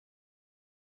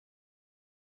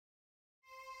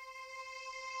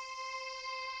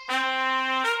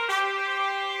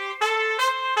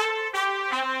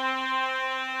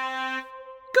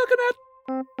cooking it?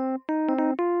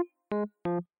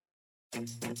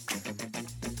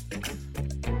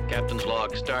 Captain's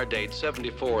log, stardate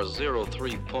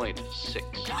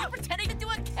 7403.6. Are you pretending to do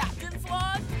a captain's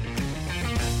log?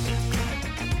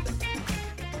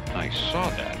 I saw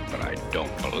that, but I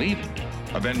don't believe it.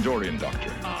 A Vendorian doctor.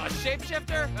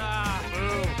 Shapeshifter?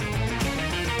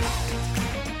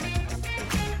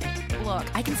 Look,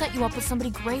 I can set you up with somebody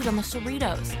great on the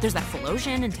Cerritos. There's that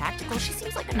Philosian and Tactical. She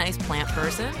seems like a nice plant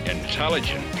person.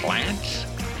 Intelligent plants?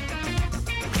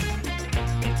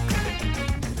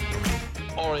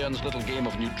 Orion's little game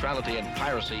of neutrality and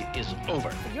piracy is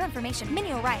over. For your information, many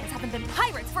Orions haven't been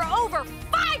pirates for over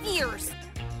 5 years!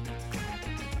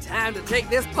 Time to take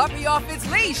this puppy off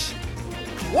its leash!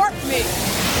 Warp me!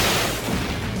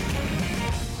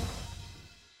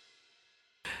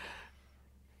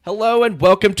 Hello and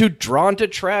welcome to Drawn to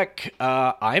Trek.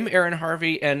 I'm Aaron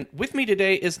Harvey, and with me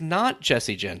today is not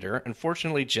Jessie Gender.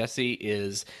 Unfortunately, Jessie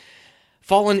is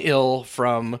fallen ill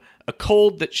from a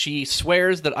cold that she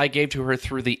swears that I gave to her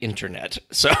through the internet.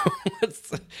 So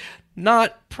it's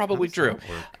not probably true.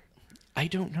 I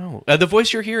don't know. The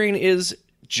voice you're hearing is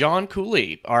John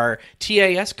Cooley, our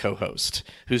TAS co-host,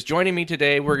 who's joining me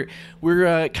today. We're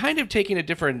kind of taking a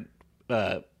different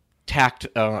tact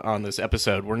on this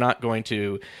episode. We're not going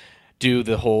to do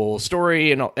the whole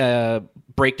story and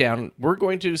breakdown. We're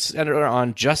going to center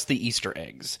on just the Easter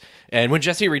eggs. And when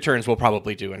Jessie returns, we'll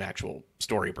probably do an actual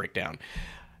story breakdown.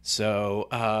 So,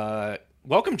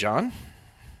 welcome, John.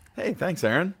 Hey, thanks,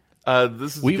 Aaron.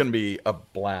 This is going to be a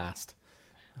blast.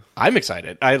 I'm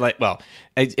excited.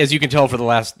 As you can tell, for the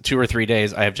last 2 or 3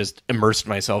 days, I have just immersed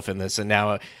myself in this, and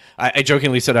now I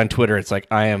jokingly said on Twitter, it's like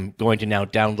I am going to now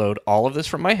download all of this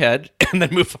from my head and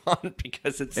then move on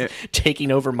because it's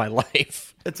taking over my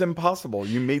life. It's impossible.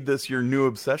 You made this your new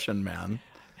obsession, man.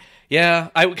 Yeah,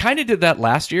 I kind of did that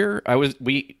last year.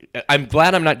 I'm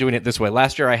glad I'm not doing it this way.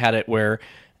 Last year I had it where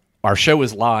our show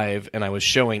was live and I was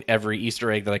showing every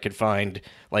Easter egg that I could find,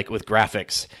 like with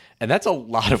graphics. And that's a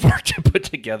lot of work to put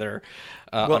together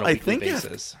on a weekly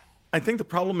basis. I think the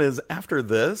problem is after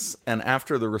this and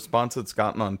after the response it's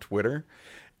gotten on Twitter,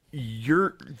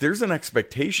 there's an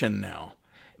expectation now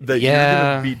that you're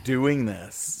going to be doing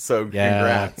this. So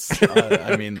congrats.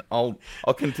 I mean, I'll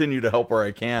continue to help where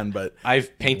I can, but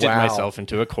I've painted myself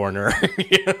into a corner.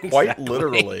 Yeah, quite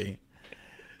literally.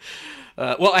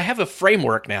 Well, I have a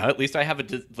framework now. At least I have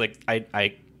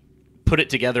I put it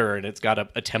together and it's got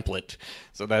a template.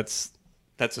 So that's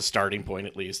a starting point,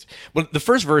 at least. Well, the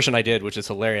first version I did, which is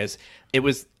hilarious, it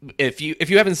was if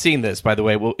you haven't seen this, by the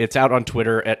way, it's out on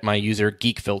Twitter at my user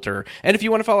GeekFilter. And if you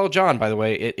want to follow John, by the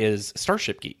way, it is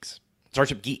Starship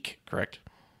Geek, correct?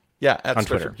 Yeah, at on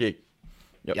Starship Twitter. Geek.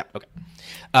 Yep. Yeah, okay.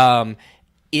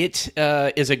 It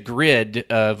is a grid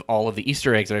of all of the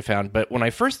Easter eggs that I found, but when I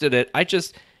first did it, I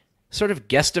just sort of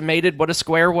guesstimated what a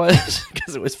square was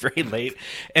because it was very late.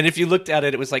 And if you looked at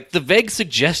it, it was like the vague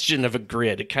suggestion of a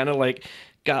grid. It kind of like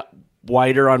got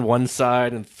wider on one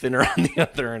side and thinner on the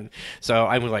other. And so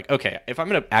I was like, okay, if I'm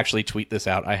going to actually tweet this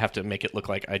out, I have to make it look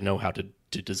like I know how to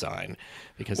design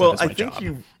because that is my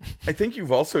job. I think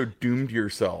you've also doomed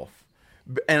yourself.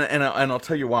 And I'll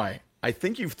tell you why. I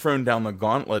think you've thrown down the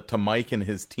gauntlet to Mike and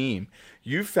his team.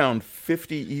 You've found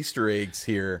 50 Easter eggs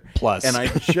here. Plus. And I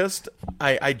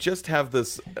just have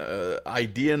this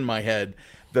idea in my head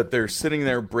that they're sitting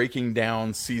there breaking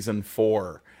down season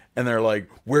 4. And they're like,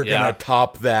 we're going to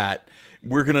top that.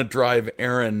 We're going to drive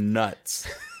Aaron nuts.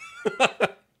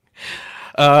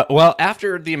 Well,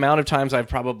 after the amount of times I've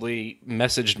probably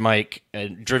messaged Mike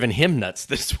and driven him nuts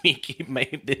this week, it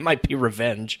might be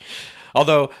revenge.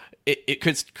 Although it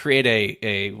could create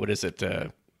a what is it,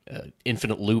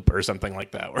 infinite loop or something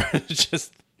like that, where it's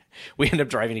just we end up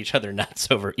driving each other nuts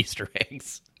over Easter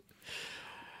eggs.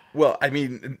 Well, I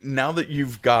mean, now that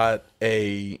you've got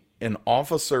an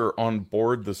officer on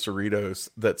board the Cerritos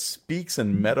that speaks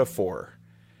in metaphor,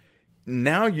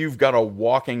 now you've got a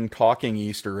walking, talking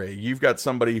Easter egg. You've got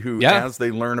somebody who, as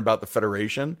they learn about the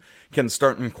Federation, can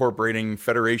start incorporating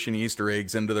Federation Easter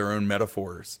eggs into their own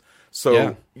metaphors.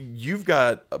 So you've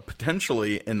got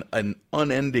potentially an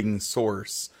unending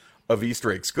source of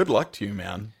Easter eggs. Good luck to you,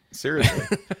 man.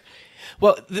 Seriously.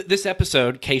 Well, this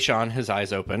episode, Kayshawn, his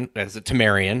eyes open, as a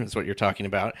Temerian, is what you're talking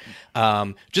about.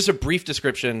 Just a brief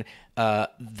description.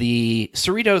 The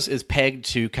Cerritos is pegged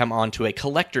to come onto a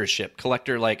collector's ship.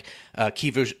 Collector like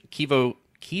Kivas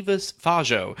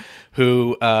Fajo,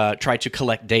 who tried to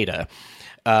collect data.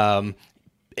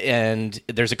 And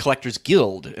there's a collector's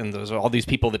guild, and those are all these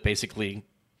people that basically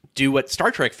do what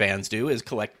Star Trek fans do, is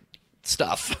collect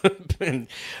stuff. And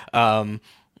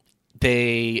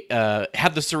they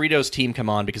have the Cerritos team come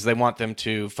on because they want them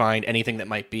to find anything that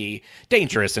might be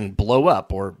dangerous and blow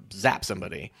up or zap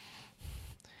somebody.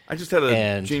 I just had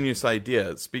a genius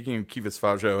idea. Speaking of Kivas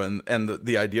Fajo and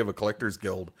the idea of a collector's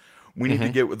guild, we need to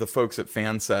get with the folks at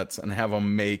Fansets and have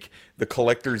them make the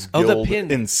collector's guild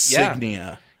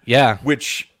insignia. Yeah.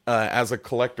 Which, as a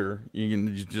collector,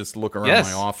 you just look around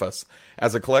my office.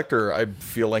 As a collector, I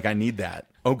feel like I need that.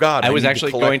 Oh God, I was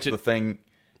actually going to the thing.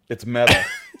 It's metal.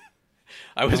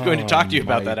 I was going to talk to you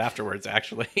about that afterwards,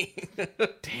 actually.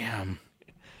 Damn.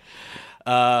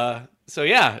 Mike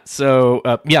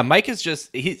is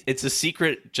it's a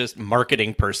secret just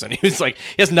marketing person. He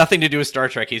has nothing to do with Star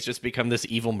Trek. He's just become this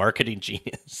evil marketing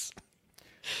genius.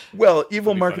 Well,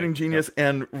 evil marketing genius,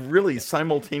 and really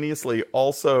simultaneously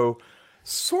also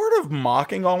sort of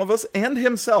mocking all of us and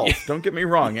himself. Don't get me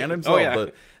wrong, and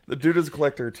himself. The dude is a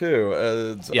collector too.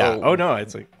 It's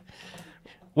like,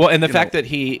 well, and the fact that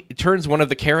he turns one of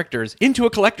the characters into a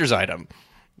collector's item.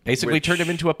 Basically turned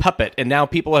him into a puppet, and now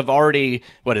people have already,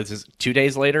 2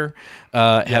 days later,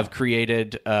 have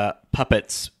created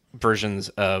puppets versions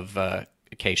of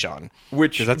Kayshawn.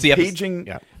 Which that's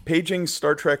the paging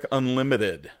Star Trek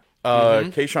Unlimited.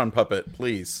 Kayshawn puppet,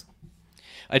 please.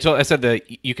 I said that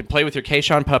you can play with your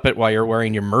Kayshawn puppet while you're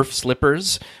wearing your Murph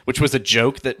slippers, which was a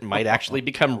joke that might actually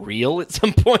become real at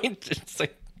some point. It's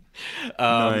like,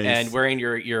 nice. And wearing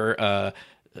your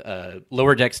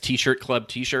Lower Decks T-shirt club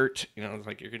T-shirt, it's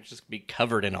like you're gonna just be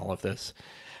covered in all of this.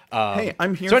 Hey,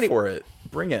 I'm here for it.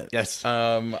 Bring it. Yes.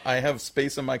 I have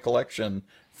space in my collection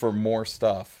for more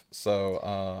stuff, so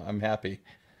I'm happy.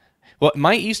 Well,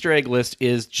 my Easter egg list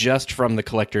is just from the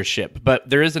collector's ship, but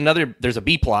there's a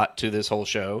B plot to this whole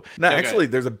show. No, actually,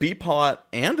 there's a B plot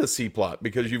and a C plot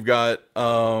because you've got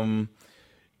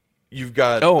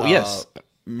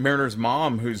Mariner's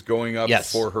mom who's going up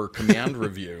for her command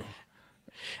review.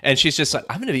 And she's just like,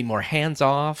 I'm going to be more hands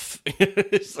off.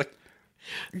 It's like,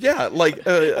 yeah,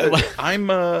 I'm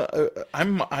a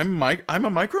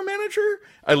micromanager.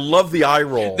 I love the eye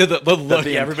roll. The look.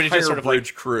 Everybody just sort of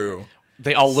bridge crew.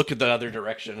 They all look at the other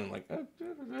direction and like,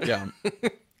 yeah.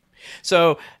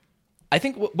 So I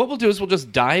think what we'll do is we'll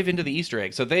just dive into the Easter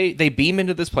egg. So they beam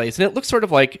into this place, and it looks sort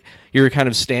of like your kind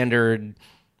of standard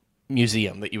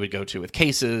museum that you would go to with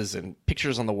cases and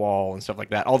pictures on the wall and stuff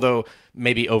like that, although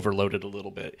maybe overloaded a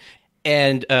little bit.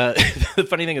 And the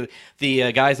funny thing is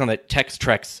the guys on the Tex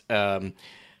Trex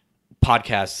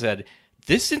podcast said,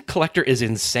 this collector is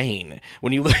insane.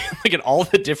 When you look at all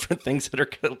the different things that are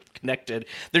connected,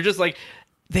 they're just like,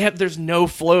 there's no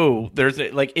flow. There's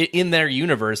like in their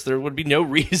universe, there would be no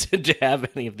reason to have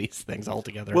any of these things all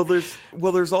together. Well,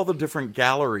 there's all the different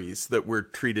galleries that we're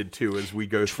treated to as we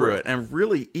go through it, and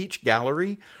really each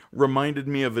gallery reminded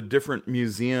me of a different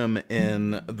museum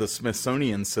in the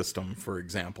Smithsonian system, for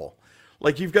example.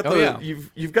 Like you've got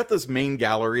you've got this main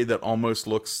gallery that almost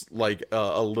looks like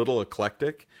a little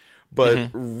eclectic,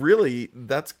 but really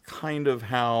that's kind of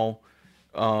how.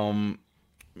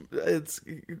 It's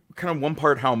kind of one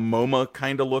part how MoMA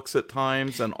kind of looks at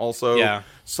times, and also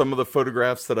some of the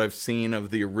photographs that I've seen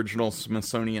of the original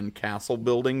Smithsonian Castle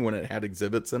building when it had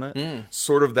exhibits in it.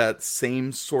 Sort of that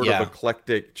same sort of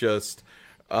eclectic, just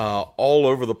all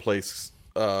over the place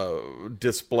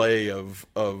display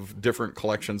of different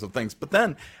collections of things. But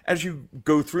then as you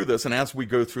go through this, and as we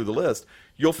go through the list,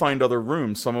 you'll find other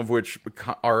rooms, some of which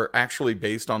are actually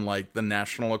based on like the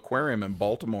National Aquarium in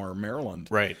Baltimore, Maryland.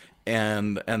 Right.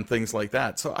 And things like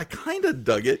that. So I kind of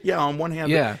dug it. Yeah, on one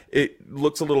hand, it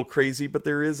looks a little crazy, but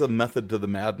there is a method to the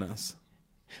madness.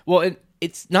 Well,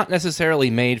 it's not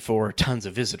necessarily made for tons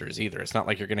of visitors either. It's not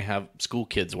like you're going to have school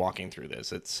kids walking through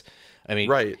this.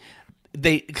 Right.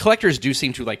 Collectors do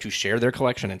seem to like to share their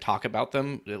collection and talk about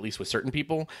them, at least with certain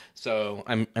people. So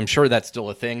I'm sure that's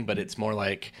still a thing, but it's more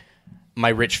like my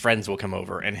rich friends will come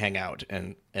over and hang out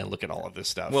and look at all of this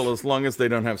stuff. Well, as long as they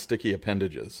don't have sticky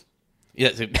appendages.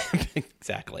 Yes,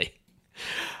 exactly.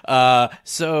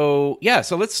 So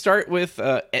let's start with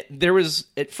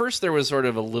at first there was sort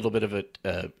of a little bit of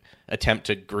a attempt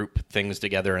to group things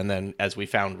together, and then as we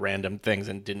found random things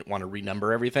and didn't want to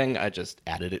renumber everything, I just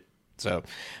added it. So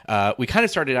we kind of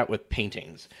started out with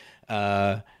paintings.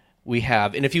 We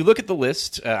have, and if you look at the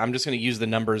list, I'm just going to use the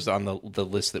numbers on the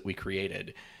list that we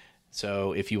created.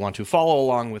 So if you want to follow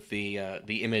along with the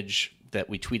image that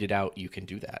we tweeted out, you can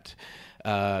do that.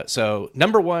 So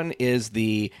number one is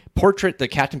the portrait that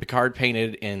Captain Picard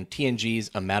painted in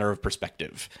TNG's A Matter of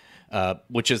Perspective,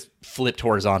 which is flipped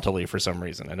horizontally for some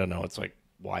reason. I don't know. It's like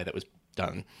why that was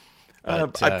done.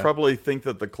 But, I probably think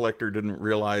that the collector didn't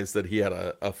realize that he had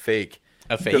a fake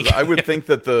a fake. Because I would think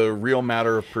that the real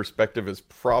matter of perspective is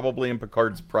probably in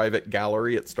Picard's private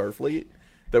gallery at Starfleet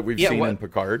that we've seen in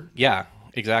Picard. Yeah,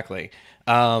 exactly.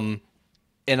 And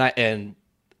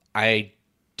I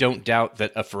don't doubt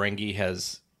that a Ferengi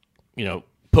has,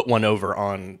 put one over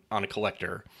on a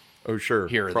collector. Oh, sure.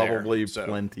 Here or probably there, so.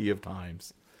 Plenty of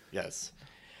times. Yes.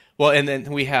 Well, and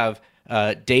then we have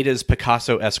Data's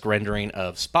Picasso-esque rendering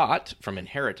of Spot from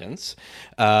Inheritance.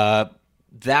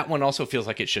 That one also feels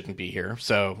like it shouldn't be here.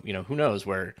 So, who knows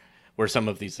where some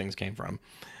of these things came from.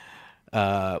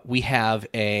 We have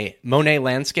a Monet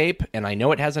landscape, and I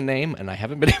know it has a name, and I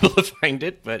haven't been able to find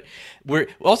it, but we're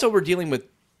dealing with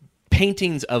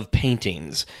paintings of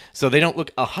paintings. So they don't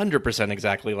look 100%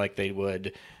 exactly like they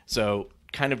would. So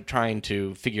kind of trying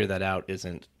to figure that out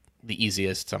isn't the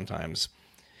easiest sometimes.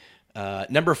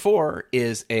 Number 4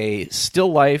 is a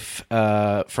still life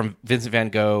from Vincent van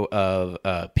Gogh of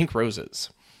Pink Roses.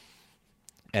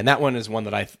 And that one is one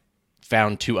that I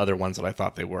found 2 other ones that I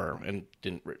thought they were and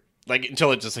didn't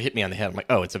until it just hit me on the head. I'm like,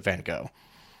 oh, it's a Van Gogh.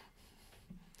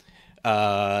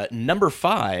 Number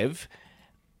 5,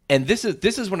 and this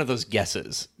is one of those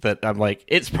guesses that I'm like,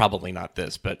 it's probably not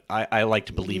this, but I like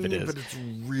to believe it is. But it's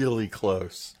really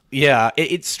close. Yeah,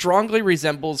 it strongly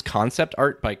resembles concept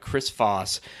art by Chris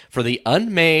Foss for the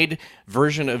unmade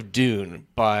version of Dune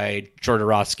by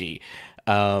Jodorowsky.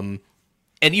 And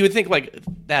you would think,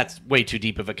 that's way too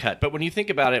deep of a cut. But when you think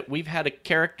about it, we've had a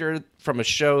character from a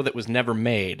show that was never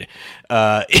made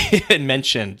and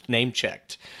mentioned,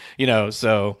 name-checked.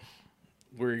 So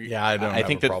we're... Yeah, I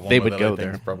think that they would go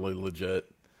there. It's probably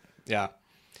legit. Yeah.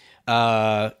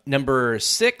 Number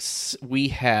 6, we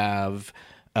have...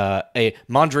 a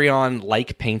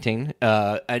Mondrian-like painting.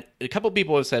 A couple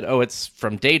people have said, it's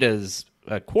from Data's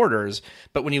quarters,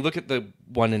 but when you look at the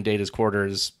one in Data's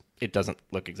quarters, it doesn't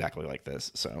look exactly like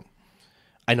this. So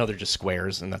I know they're just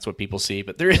squares, and that's what people see,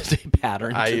 but there is a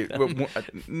pattern to them.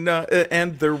 No,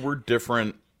 and there were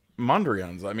different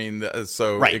Mondrians. I mean,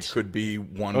 so right. It could be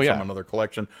one from another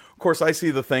collection. Of course, I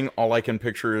see the thing. All I can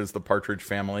picture is the Partridge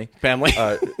Family.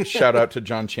 Shout out to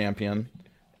John Champion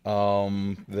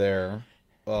there.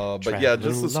 But yeah,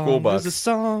 just the school bus. There's a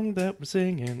song that we're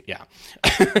singing. Yeah.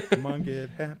 Come on,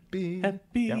 get happy.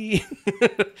 Happy.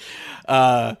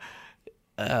 Yep.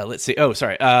 Let's see. Oh,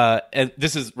 sorry. And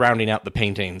this is rounding out the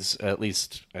paintings, at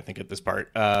least I think at this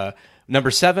part.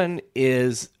 Number 7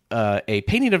 is a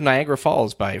painting of Niagara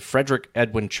Falls by Frederick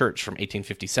Edwin Church from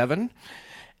 1857.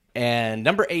 And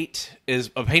number 8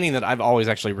 is a painting that I've always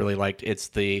actually really liked. It's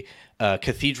the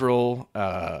Cathedral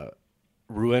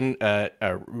Rouen.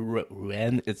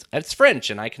 It's French,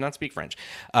 and I cannot speak French.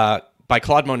 By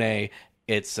Claude Monet.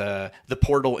 It's The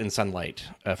Portal in Sunlight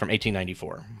from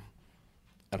 1894.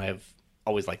 And I've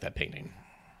always liked that painting.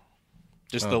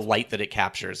 Just the light that it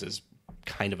captures is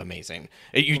kind of amazing.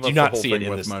 You do not see it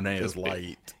in this. Monet is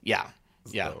light. Yeah.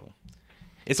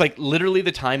 It's like literally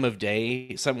the time of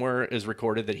day somewhere is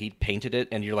recorded that he painted it,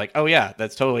 and you're like, oh yeah,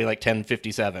 that's totally like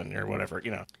 1057 or whatever,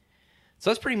 So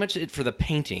that's pretty much it for the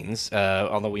paintings,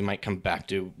 although we might come back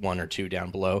to 1 or 2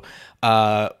 down below.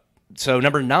 So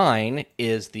number 9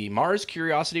 is the Mars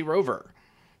Curiosity rover.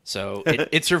 So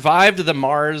it survived the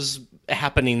Mars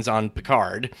happenings on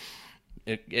Picard.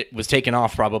 It was taken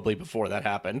off probably before that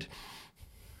happened.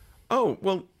 Oh,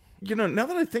 well, now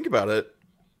that I think about it,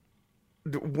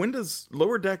 when does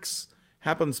Lower Decks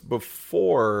happens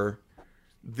before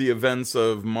the events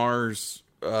of Mars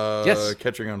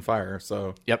catching on fire?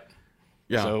 So yep.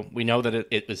 Yeah. So we know that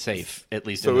it was safe, at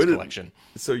least in this collection.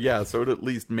 So it at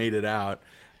least made it out.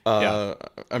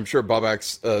 I'm sure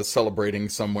Bobak's celebrating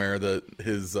somewhere that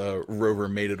his rover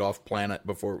made it off planet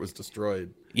before it was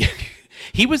destroyed. Yeah,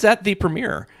 he was at the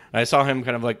premiere. I saw him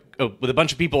kind of with a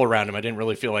bunch of people around him. I didn't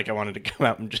really feel like I wanted to come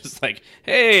out and just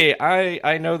hey,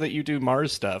 I know that you do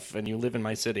Mars stuff and you live in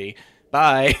my city.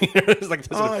 Bye. It was like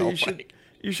this.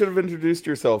 You should have introduced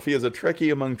yourself. He is a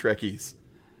Trekkie among Trekkies.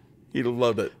 He'd have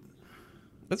loved it.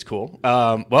 That's cool.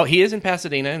 Well, he is in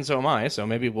Pasadena, and so am I. So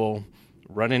maybe we'll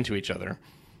run into each other.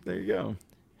 There you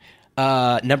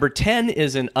go. Number 10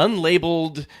 is an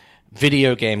unlabeled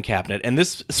video game cabinet, and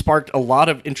this sparked a lot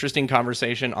of interesting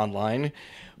conversation online.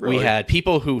 Really? We had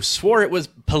people who swore it was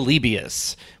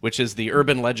Polybius, which is the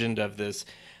urban legend of this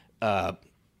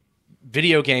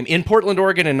video game in Portland,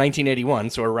 Oregon in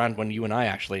 1981, so around when you and I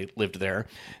actually lived there,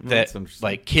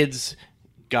 that kids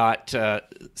got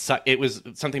it was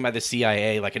something by the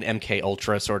CIA, like an MK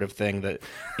Ultra sort of thing, that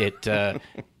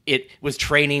it was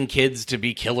training kids to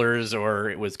be killers, or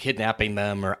it was kidnapping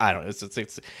them, or I don't know.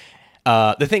 It's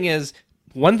the thing is,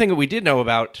 one thing that we did know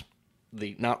about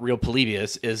the not real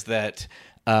Polybius is that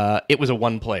it was a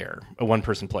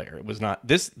one-person player. It was not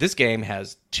this game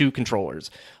has 2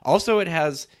 controllers. Also, it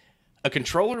has a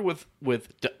controller with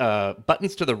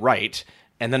buttons to the right,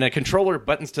 and then a controller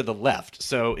buttons to the left.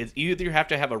 So it's either you have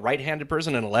to have a right-handed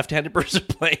person and a left-handed person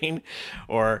playing,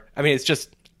 or I mean,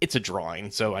 it's a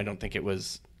drawing, so I don't think it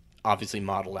was obviously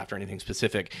modeled after anything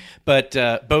specific. But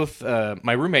both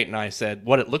my roommate and I said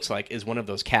what it looks like is one of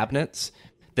those cabinets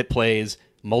that plays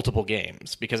multiple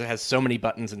games because it has so many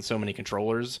buttons and so many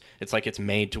controllers. It's like it's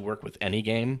made to work with any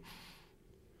game.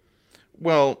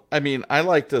 Well, I mean, I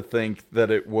like to think that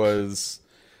it was,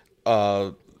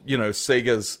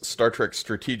 Sega's Star Trek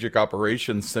Strategic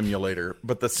Operations Simulator,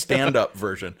 but the stand-up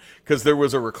version, because there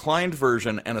was a reclined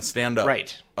version and a stand-up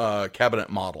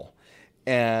cabinet model.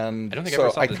 And I don't think so I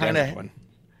ever saw I the kind demo of, one.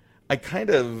 I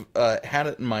kind of had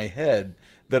it in my head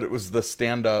that it was the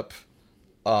stand-up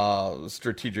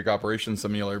Strategic Operations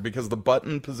Simulator because the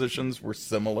button positions were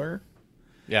similar.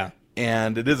 Yeah.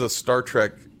 And it is a Star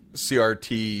Trek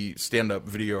CRT stand-up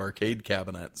video arcade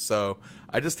cabinet. So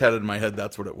I just had it in my head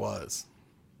that's what it was.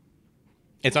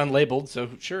 It's unlabeled, so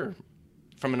sure.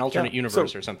 From an alternate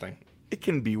universe or something. It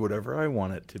can be whatever I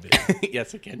want it to be.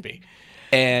 Yes, it can be.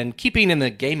 And keeping in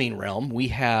the gaming realm, we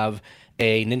have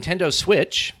a Nintendo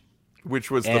Switch.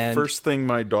 Which was the first thing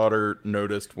my daughter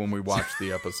noticed when we watched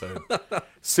the episode.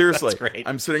 Seriously. That's great.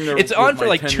 I'm sitting there It's with on my for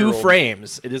like 2 10-year-old.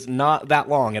 frames. It is not that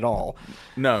long at all.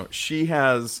 No, she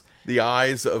has the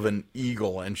eyes of an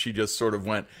eagle, and she just sort of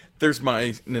went, there's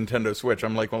my Nintendo Switch.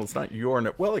 I'm like, well, it's not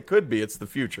your... Well, it could be. It's the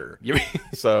future.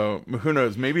 So, who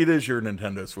knows? Maybe it is your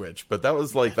Nintendo Switch. But that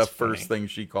was like the first thing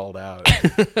she called out.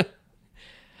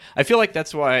 I feel like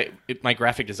that's why my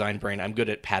graphic design brain, I'm good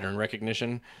at pattern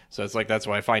recognition. So it's like that's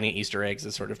why finding Easter eggs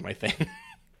is sort of my thing.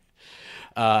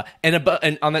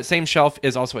 And on that same shelf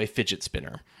is also a fidget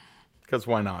spinner. Because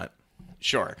why not?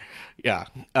 Sure. Yeah.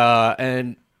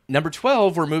 And number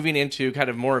 12, we're moving into kind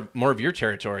of more of your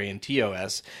territory in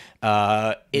TOS.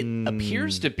 It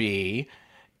appears to be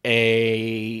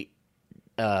a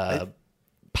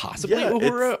possibly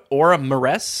Uhura or a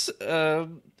Maress.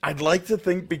 I'd like to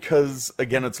think because,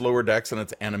 again, it's lower decks and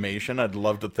it's animation, I'd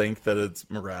love to think that it's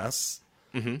Maress.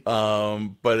 Mm-hmm.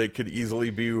 But it could easily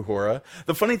be Uhura.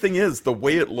 The funny thing is, the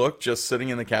way it looked just sitting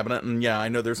in the cabinet, and yeah, I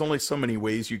know there's only so many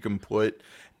ways you can put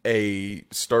a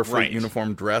Starfleet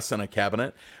uniform dress in a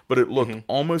cabinet, but it looked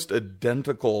almost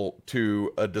identical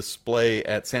to a display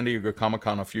at San Diego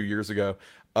Comic-Con a few years ago.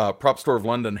 Prop Store of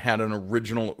London had an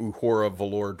original Uhura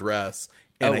velour dress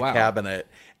in a cabinet,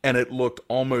 and it looked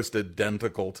almost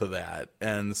identical to that.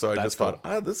 And so I just thought,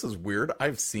 this is weird.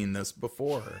 I've seen this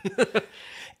before.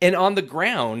 And on the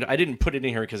ground, I didn't put it in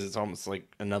here because it's almost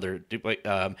like another duplicate.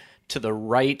 To the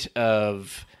right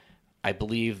of, I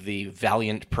believe, the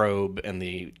Valiant probe and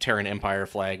the Terran Empire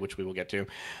flag, which we will get to,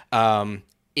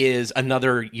 is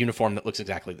another uniform that looks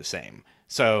exactly the same.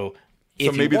 So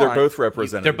maybe they're both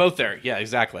represented. They're both there. Yeah,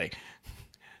 exactly.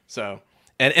 So...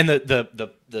 And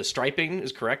the striping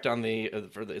is correct on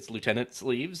its lieutenant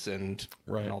sleeves and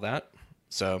all that.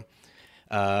 So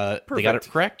they got it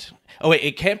correct. Oh wait,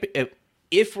 it can't be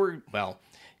if we're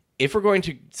going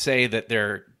to say that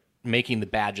they're making the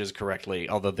badges correctly,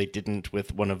 although they didn't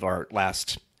with one of our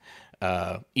last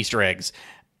Easter eggs.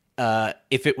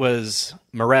 If it was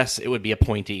Maress, it would be a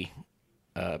pointy.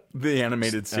 The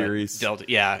animated series, Delta,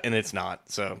 yeah, and it's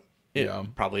not. So it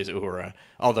probably is Uhura,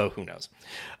 although who knows.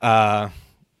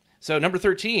 So number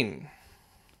 13.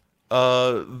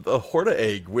 The Horta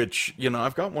egg, which,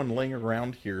 I've got one laying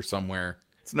around here somewhere.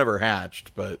 It's never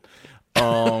hatched, but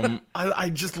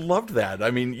I just loved that. I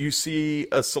mean, you see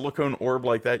a silicone orb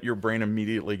like that, your brain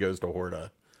immediately goes to Horta.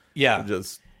 Yeah.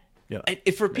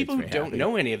 If for people who don't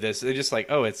know any of this, they're just like,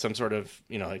 oh, it's some sort of,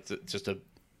 it's just a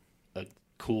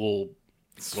cool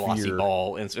glossy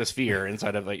ball, and a sphere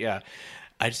inside of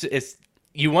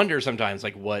you wonder sometimes,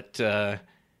 like,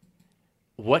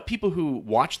 what people who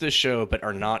watch this show but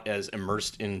are not as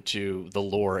immersed into the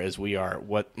lore as we are,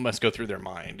 what must go through their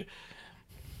mind.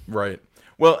 Right.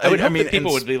 Well, I would hope that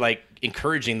people would be like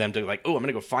encouraging them to like, oh, I'm going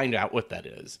to go find out what that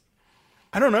is.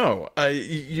 I don't know.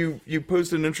 You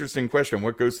posed an interesting question.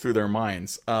 What goes through their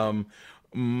minds?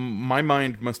 My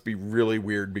mind must be really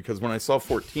weird because when I saw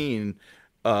 14,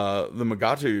 the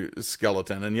Mugatu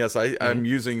skeleton, and yes, I'm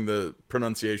using the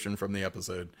pronunciation from the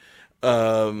episode.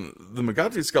 The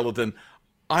Mugatu skeleton,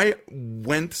 I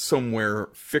went somewhere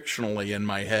fictionally in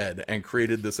my head and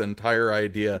created this entire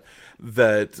idea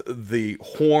that the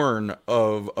horn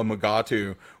of a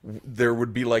Mugatu, there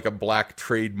would be like a black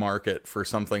trade market for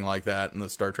something like that in the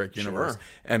Star Trek universe. Sure.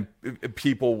 And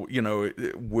people,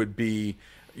 would be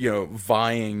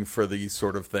vying for these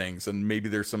sort of things, and maybe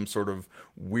there's some sort of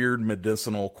weird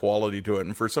medicinal quality to it.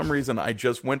 And for some reason, I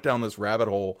just went down this rabbit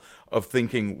hole of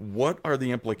thinking, what are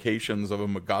the implications of a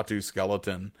Mugatu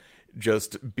skeleton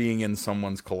just being in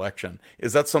someone's collection?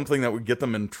 Is that something that would get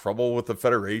them in trouble with the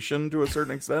Federation to a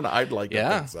certain extent? I'd like to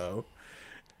think so.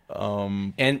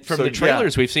 And from the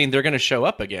trailers we've seen, they're going to show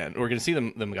up again. We're going to see the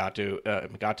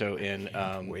Mugato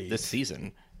in this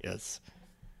season. Yes.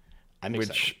 I'm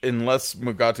excited. Which, unless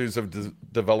Mugatus have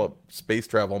developed space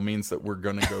travel, means that we're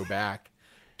going to go back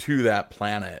to that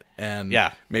planet. And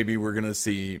maybe we're going to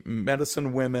see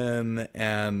medicine women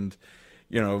and,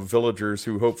 villagers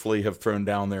who hopefully have thrown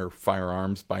down their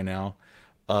firearms by now.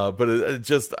 But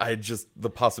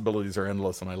the possibilities are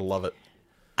endless, and I love it.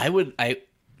 I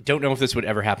don't know if this would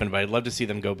ever happen, but I'd love to see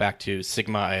them go back to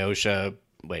Sigma Iosha.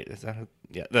 Wait, is that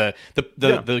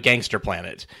the gangster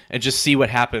planet, and just see what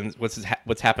happens.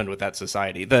 What's happened with that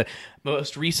society? The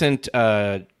most recent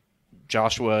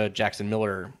Joshua Jackson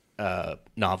Miller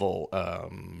novel,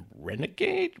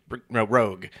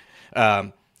 Rogue.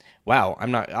 Wow, I'm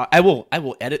not. I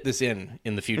will edit this in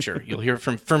the future. You'll hear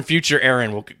from future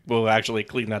Aaron. We'll actually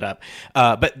clean that up.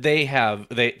 But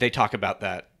they talk about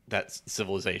that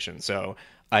civilization. So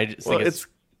I just think it's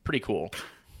pretty cool.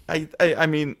 I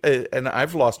mean, and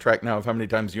I've lost track now of how many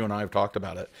times you and I have talked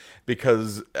about it,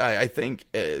 because I think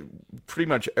pretty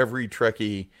much every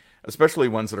Trekkie, especially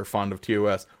ones that are fond of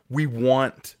TOS, we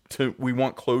want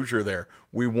closure there.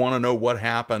 We want to know what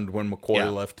happened when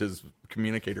McCoy left his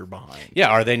communicator behind. Yeah,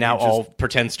 are they now all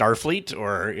pretend Starfleet,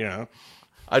 or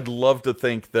I'd love to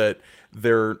think that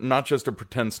they're not just a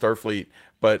pretend Starfleet,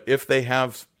 but if they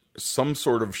have some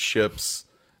sort of ships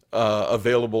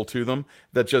available to them,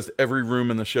 that just every room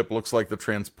in the ship looks like the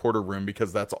transporter room,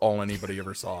 because that's all anybody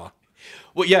ever saw.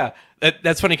 Well, yeah,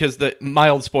 that's funny, because the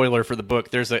mild spoiler for the book,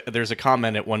 there's a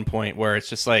comment at one point where it's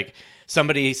just like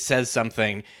somebody says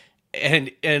something,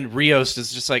 and Rios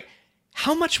is just like,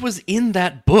 how much was in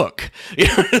that book?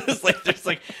 It's like there's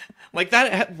like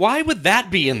that. Why would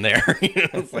that be in there?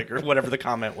 It's like, or whatever the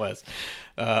comment was.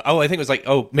 I think it was like,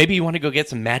 oh, maybe you want to go get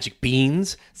some magic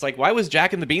beans. It's like, why was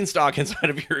Jack and the Beanstalk inside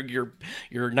of your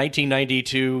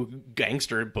 1992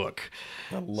 gangster book?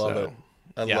 I love it.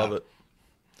 I love it.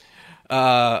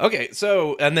 Okay,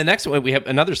 so, and the next one, we have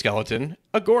another skeleton,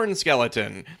 a Gorn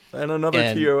skeleton. And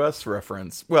another TOS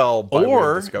reference. Well, by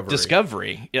way of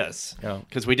Discovery, yes.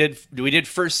 Because we did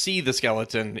first see the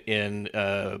skeleton in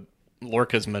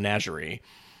Lorca's Menagerie.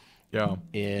 Yeah.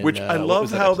 Which I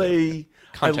love how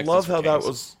that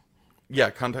was... Yeah,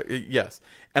 yes.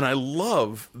 And I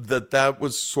love that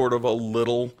was sort of a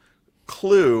little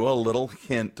clue, a little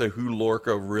hint to who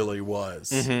Lorca really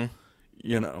was. Mm-hmm.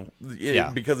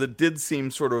 Because it did seem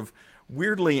sort of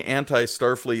weirdly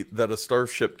anti-Starfleet that a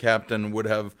starship captain would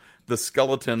have the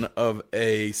skeleton of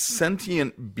a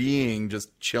sentient being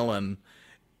just chilling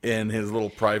in his little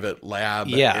private lab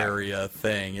area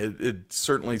thing. It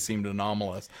certainly seemed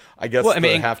anomalous. I guess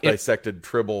the half-dissected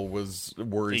Tribble was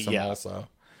worrisome also.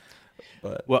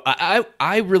 But. Well,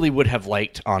 I really would have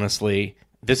liked, honestly,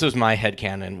 this was my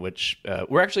headcanon, which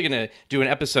we're actually going to do an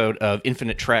episode of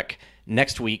Infinite Trek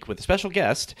next week with a special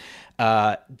guest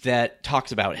that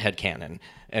talks about headcanon.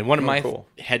 And one of my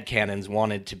headcanons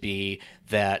wanted to be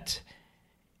that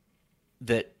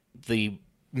the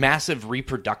massive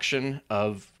reproduction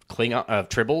of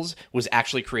Tribbles was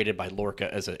actually created by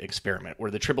Lorca as an experiment,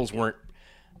 where the Tribbles weren't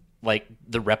like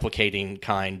the replicating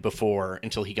kind before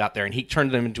until he got there, and he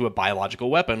turned them into a biological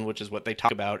weapon, which is what they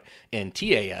talk about in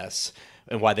TAS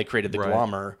and why they created the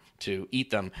Glommer to eat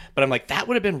them. But I'm like, that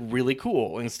would have been really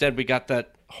cool. Instead, we got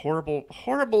that horrible,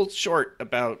 horrible short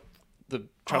about the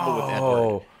trouble with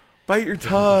Edward. Bite your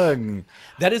tongue.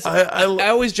 That is, I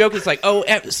always joke, it's like,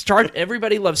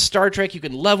 everybody loves Star Trek. You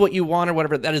can love what you want or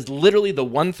whatever. That is literally the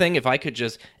one thing, if I could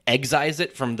just excise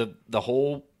it from the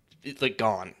whole, it's like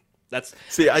gone.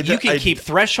 You can keep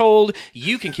Threshold,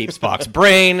 you can keep Spock's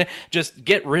brain, just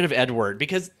get rid of Edward,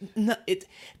 because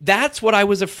that's what I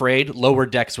was afraid Lower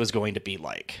Decks was going to be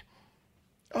like.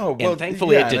 Oh, well, and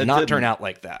thankfully it did not turn out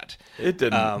like that. It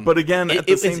didn't. But again, at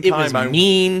the same time, it was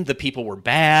mean. The people were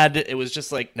bad. It was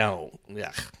just like, no.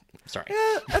 Ugh. Sorry.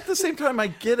 Yeah, at the same time, I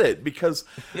get it, because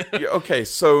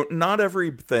so not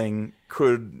everything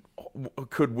could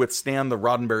withstand the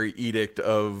Roddenberry edict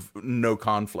of no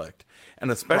conflict,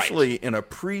 and especially in a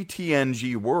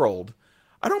pre-TNG world.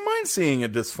 I don't mind seeing a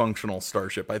dysfunctional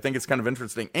starship. I think it's kind of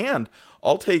interesting. And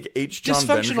I'll take H. John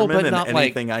Benjamin in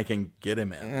anything I can get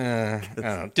him in.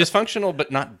 Dysfunctional,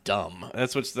 but not dumb.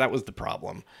 That was the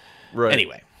problem. Right.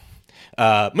 Anyway,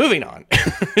 moving on.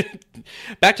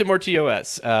 Back to more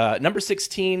TOS. Number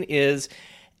 16 is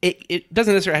It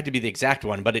doesn't necessarily have to be the exact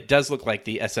one, but it does look like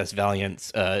the SS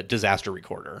Valiant's disaster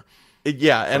recorder.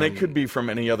 Yeah, and it could be from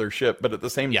any other ship, but at the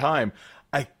same time,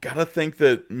 I gotta think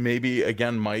that maybe,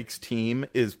 again, Mike's team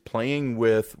is playing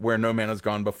with Where No Man Has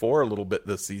Gone Before a little bit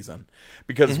this season.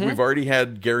 Because we've already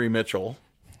had Gary Mitchell,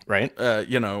 right?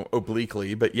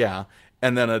 Obliquely, but yeah.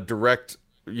 And then a direct,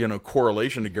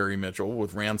 correlation to Gary Mitchell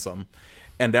with Ransom.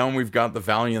 And now we've got the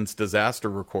Valiant's disaster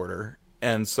recorder.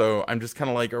 And so I'm just kind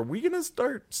of like, are we going to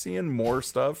start seeing more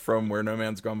stuff from Where No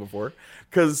Man's Gone Before?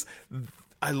 Because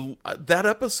that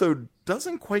episode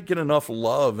doesn't quite get enough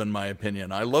love, in my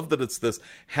opinion. I love that it's this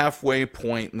halfway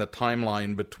point in the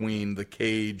timeline between the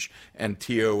Cage and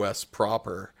TOS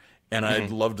proper. And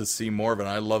I'd love to see more of it.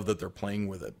 I love that they're playing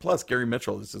with it. Plus, Gary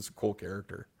Mitchell is just a cool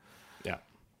character. Yeah.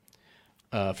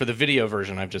 For the video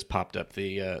version, I've just popped up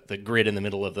the grid in the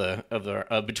middle of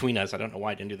the between us. I don't know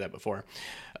why I didn't do that before.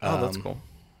 That's cool.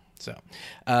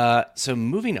 So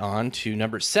moving on to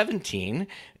number 17,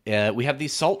 we have the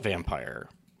Salt Vampire,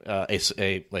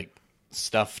 a like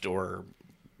stuffed or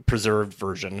preserved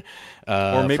version.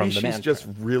 Or maybe from the she's just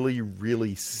really,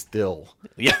 really still.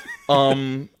 Yeah.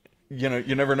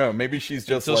 You never know. Maybe she's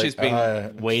just Until she's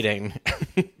been waiting.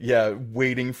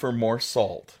 Waiting for more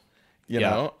salt. You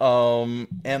know?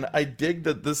 And I dig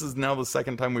that this is now the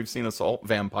second time we've seen a salt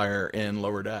vampire in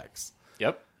Lower Decks.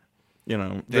 Yep.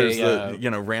 There's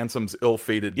Ransom's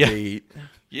ill-fated date.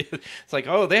 Yeah. It's like,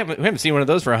 we haven't seen one of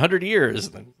those for 100 years.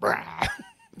 And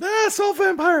then, salt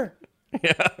vampire.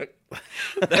 Yeah.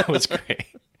 That was great.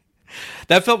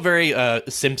 That felt very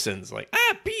Simpsons, like,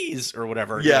 peas, or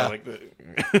whatever. Yeah.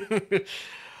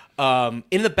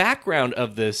 In the background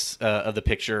of this of the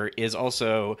picture is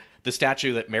also the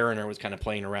statue that Mariner was kind of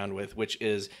playing around with, which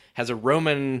has a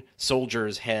Roman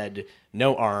soldier's head,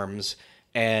 no arms.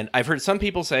 And I've heard some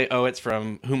people say, it's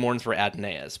from Who Mourns for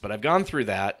Adonais. But I've gone through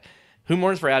that. Who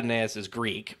Mourns for Adonais is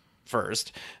Greek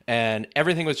first, and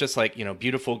everything was just like,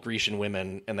 beautiful Grecian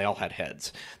women, and they all had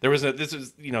heads.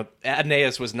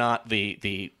 Adonais was not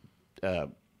the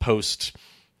post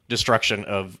destruction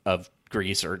of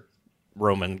Greece or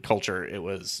Roman culture. It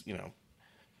was,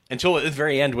 until at the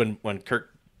very end when Kirk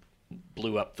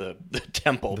blew up the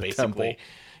temple, basically. Temple.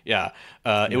 Yeah.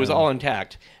 It was all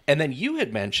intact. And then you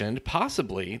had mentioned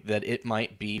possibly that it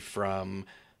might be from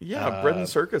Bread and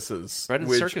Circuses. Bread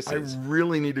and Circuses. I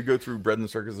really need to go through Bread and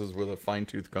Circuses with a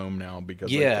fine-tooth comb now,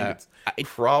 because I think it's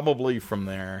probably from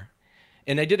there.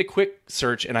 And I did a quick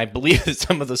search, and I believe that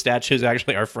some of the statues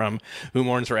actually are from Who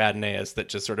Mourns for Adonais that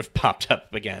just sort of popped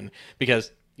up again,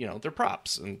 because, they're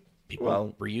props, and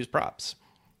people reuse props.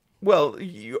 Well,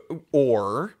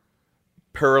 or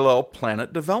parallel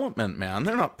planet development, man.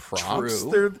 They're not props.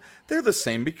 True. They're the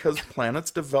same because planets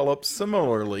develop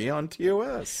similarly on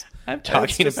TOS. I'm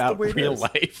talking about real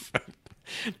life.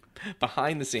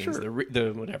 Behind the scenes, sure.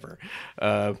 the whatever.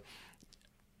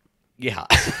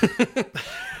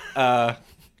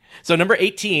 So number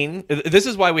 18, this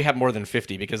is why we have more than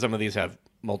 50, because some of these have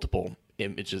multiple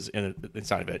images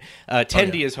inside of it.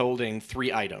 Tendi is holding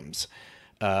 3 items.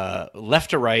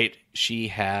 Left to right, she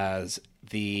has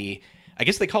I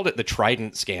guess they called it the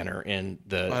Trident scanner in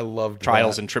the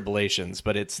Trials and Tribulations,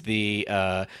 but it's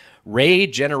the ray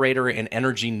generator and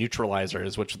energy neutralizer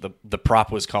is which the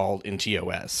prop was called in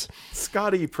TOS.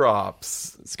 Scotty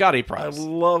props. I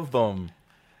love them.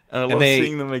 And I love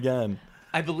seeing them again.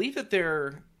 I believe that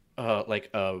they're like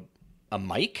a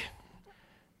mic,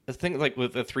 a thing like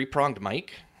with a 3-pronged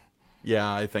mic.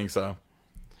 Yeah, I think so.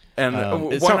 And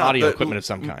it's some audio equipment of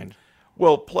some kind.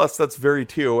 Well, plus that's very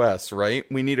TOS, right?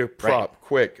 We need a prop. Right.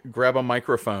 Quick, grab a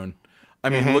microphone. I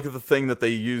mean, look at the thing that they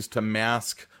use to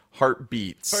mask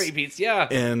heartbeats. Heartbeats, yeah.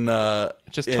 In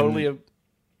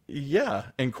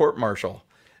in Court Martial.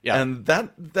 Yeah. And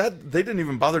that they didn't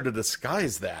even bother to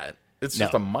disguise that. It's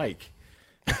just a mic.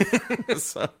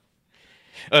 So.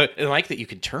 A mic that you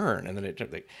could turn, and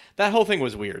then that whole thing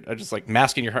was weird. I just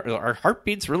masking your heart. Are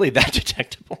heartbeats really that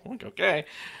detectable? Okay.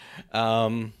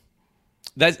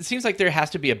 That seems like there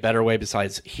has to be a better way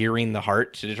besides hearing the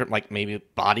heart to determine, maybe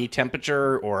body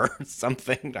temperature or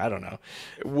something. I don't know.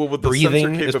 Well, with the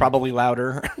breathing is probably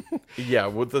louder. Yeah,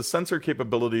 with the sensor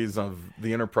capabilities of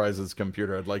the Enterprise's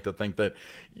computer, I'd like to think that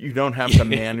you don't have to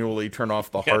manually turn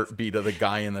off the heartbeat of the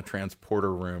guy in the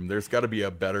transporter room. There's got to be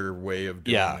a better way of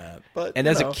doing that. But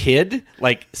as a kid,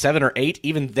 7 or 8,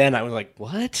 even then I was like,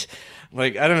 what? I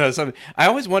don't know. I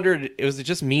always wondered, was it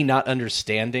just me not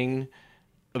understanding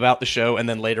about the show, and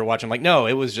then later watching, no,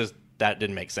 it was just that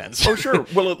didn't make sense. Oh, sure.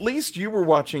 Well, at least you were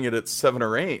watching it at 7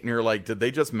 or 8, and you're like, did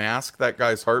they just mask that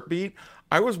guy's heartbeat?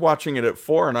 I was watching it at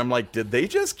 4, and I'm like, did they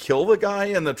just kill the guy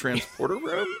in the transporter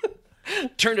room?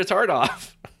 Turned his heart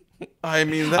off. I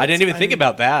mean, I didn't even think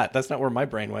about that. That's not where my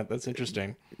brain went. That's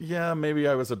interesting. Yeah, maybe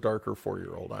I was a darker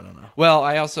 4-year-old. I don't know. Well,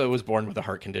 I also was born with a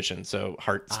heart condition, so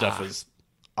heart stuff was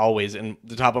always in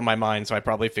the top of my mind. So I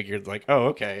probably figured like, oh,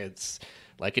 okay, it's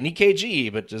like an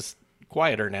EKG, but just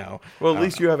quieter now. Well, at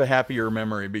least you have a happier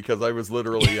memory, because I was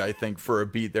literally, I think, for a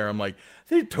beat there, I'm like,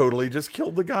 they totally just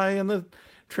killed the guy in the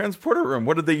transporter room.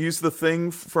 What did they use the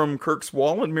thing from Kirk's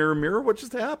wall in Mirror Mirror? What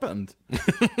just happened?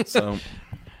 So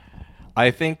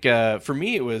I think for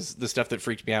me, it was the stuff that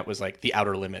freaked me out was like The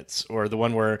Outer Limits, or the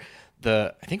one where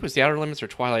I think it was The Outer Limits or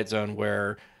Twilight Zone,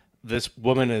 where this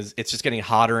woman it's just getting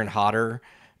hotter and hotter.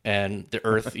 And the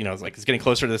Earth, is like it's getting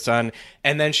closer to the sun,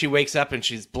 and then she wakes up and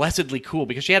she's blessedly cool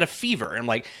because she had a fever. And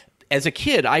like, as a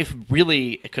kid, I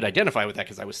really could identify with that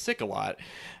because I was sick a lot.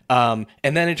 And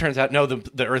then it turns out, no,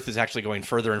 the Earth is actually going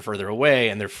further and further away,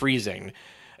 and they're freezing.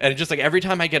 And just like every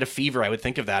time I get a fever, I would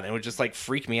think of that, and it would just like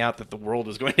freak me out that the world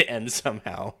was going to end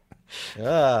somehow.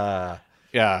 Yeah.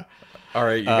 All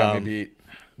right, you got me beat.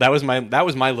 That was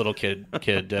my little kid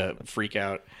freak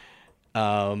out.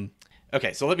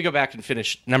 Okay, so let me go back and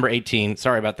finish number 18.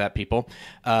 Sorry about that, people.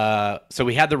 So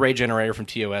we had the Ray generator from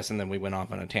TOS, and then we went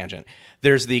off on a tangent.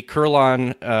 There's the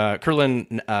Kurlan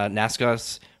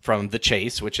Naskas from The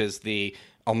Chase, which is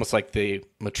almost like the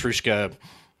Matryoshka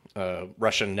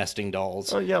Russian nesting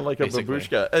dolls. Oh, yeah, like basically. A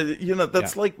babushka.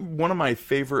 That's like one of my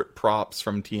favorite props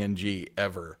from TNG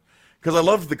ever. Because I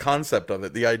love the concept of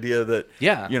it, the idea that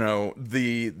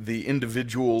the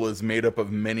individual is made up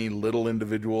of many little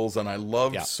individuals, and I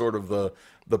love sort of the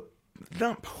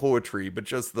not poetry, but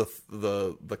just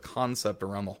the concept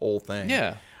around the whole thing.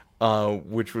 Yeah,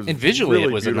 which was and visually really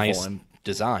it was a nice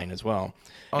design as well.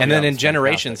 And then in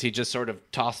Generations, he just sort of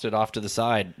tossed it off to the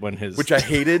side when which I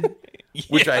hated,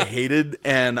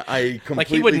 and I completely like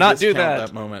he would not do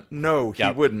that moment. No, he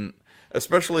wouldn't.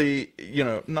 Especially,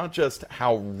 not just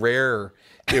how rare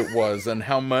it was and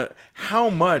how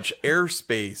much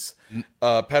airspace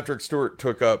Patrick Stewart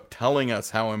took up telling us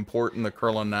how important the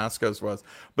Kurlan Naskas was,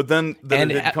 but then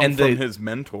it had come from his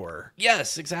mentor.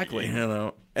 Yes, exactly.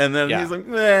 And then he's like,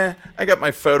 "Nah, I got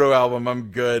my photo album.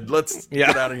 I'm good. Let's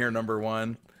get out of here, number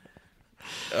one."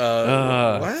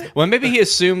 What? Well, maybe he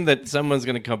assumed that someone's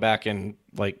going to come back and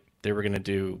like they were going to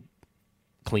do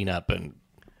cleanup and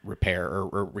repair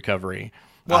or recovery.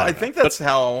 Well, I think that's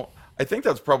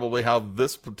probably how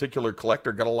this particular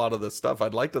collector got a lot of this stuff.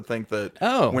 I'd like to think that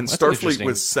when Starfleet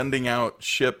was sending out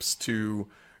ships to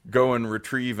go and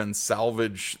retrieve and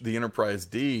salvage the Enterprise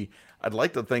D, I'd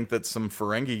like to think that some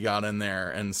Ferengi got in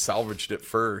there and salvaged it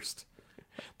first.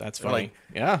 That's funny.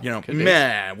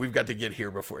 We've got to get here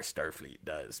before Starfleet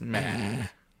does. Meh.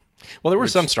 Well, there were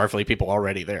some Starfleet people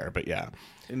already there, but yeah.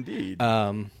 Indeed.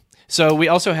 So we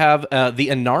also have the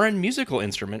Anaran musical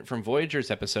instrument from Voyager's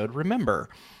episode Remember,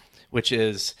 which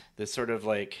is this sort of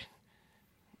like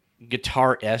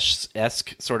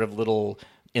guitar-esque sort of little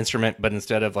instrument, but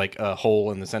instead of like a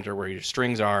hole in the center where your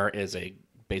strings are, is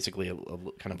basically a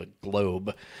kind of a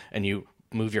globe, and you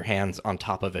move your hands on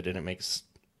top of it, and it's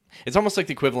almost like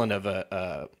the equivalent of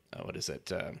what is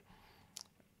it?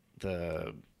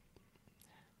 It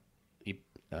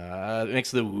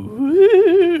makes the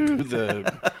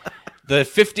the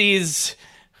 50s.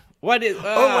 What is?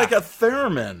 Like a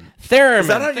theremin. Theremin. Is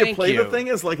that how you play the thing?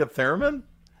 Is like a theremin?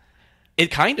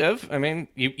 It kind of. I mean,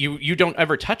 you don't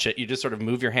ever touch it. You just sort of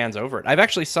move your hands over it. I've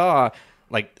actually saw,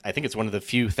 like, I think it's one of the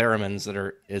few theremins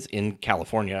that is in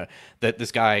California that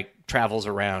this guy travels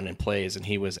around and plays. And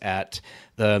he was at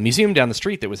the museum down the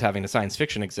street that was having a science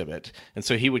fiction exhibit, and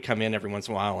so he would come in every once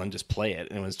in a while and just play it.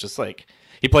 And it was just like.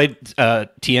 He played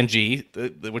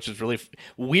TNG, which is really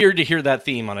weird to hear that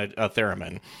theme on a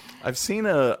theremin. I've seen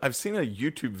a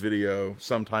YouTube video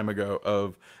some time ago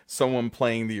of someone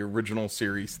playing the original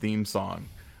series theme song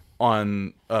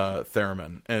on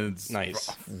theremin, and it's nice,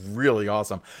 really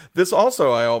awesome. This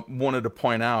also, I wanted to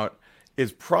point out,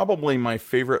 is probably my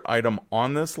favorite item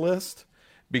on this list,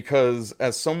 because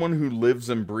as someone who lives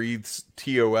and breathes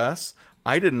TOS,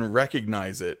 I didn't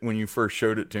recognize it when you first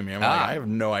showed it to me. I'm like, I have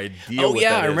no idea what that is.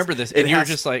 I remember this. And you're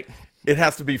just like... It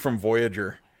has to be from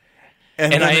Voyager.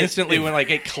 And I instantly, when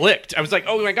like it clicked, I was like,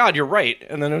 oh my God, you're right.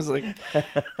 And then I was like...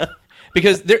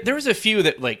 Because there was a few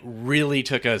that like really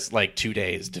took us like 2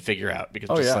 days to figure out.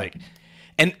 Because like...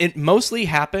 And it mostly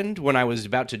happened when I was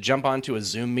about to jump onto a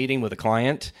Zoom meeting with a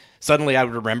client. Suddenly I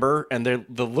would remember, and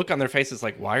the look on their face is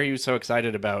like, why are you so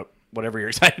excited about whatever you're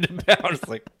excited about? It's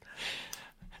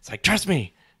like, trust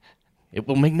me, it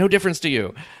will make no difference to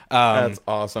you. That's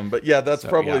awesome. But yeah, that's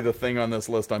probably the thing on this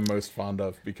list I'm most fond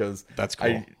of, because that's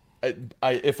cool.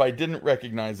 I if I didn't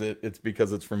recognize it, it's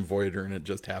because it's from Voyager and it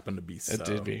just happened to be so. It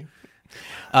did be.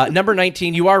 Number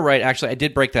 19, you are right. Actually, I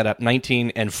did break that up.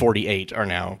 19 and 48 are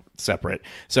now separate.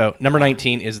 So number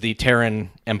 19 is the Terran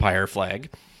Empire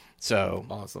flag. So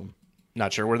Awesome.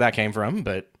 not sure where that came from,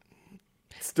 but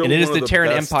Still and it is one the of Terran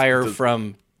best Empire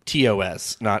from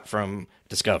TOS, not from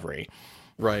Discovery.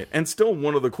 Right. And still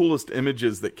one of the coolest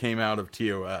images that came out of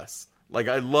TOS. Like,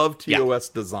 I love TOS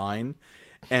design,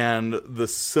 and the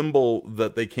symbol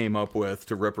that they came up with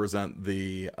to represent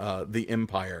the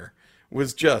Empire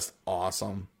was just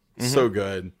awesome. So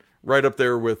good. Right up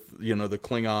there with, you know, the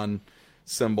Klingon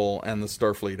symbol and the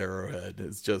Starfleet arrowhead.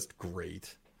 It's just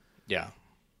great. Yeah.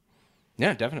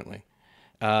 Yeah, definitely.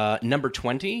 Number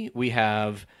 20, we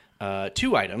have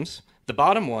 2 items. The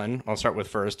bottom one, I'll start with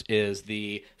first, is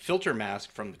the filter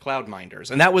mask from the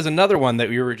Cloudminders. And that was another one that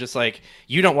we were just like,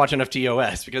 you don't watch enough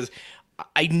TOS, because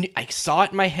I saw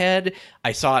it in my head.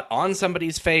 I saw it on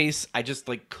somebody's face. I just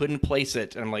like couldn't place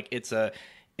it. And I'm like, it's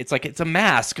a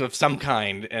mask of some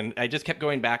kind. And I just kept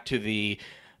going back to the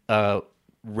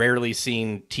rarely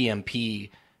seen TMP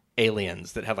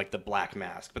aliens that have like the black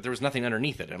mask, but there was nothing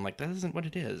underneath it. I'm like, that isn't what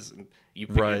it is. And you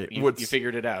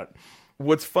figured it out.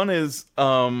 What's fun is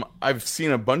I've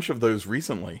seen a bunch of those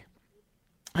recently.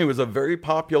 It was a very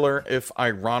popular, if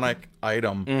ironic,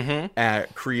 item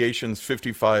at Creation's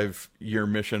 55-year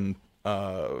mission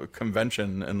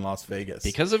convention in Las Vegas.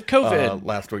 Because of COVID.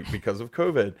 Last week, because of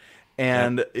COVID.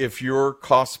 And if you're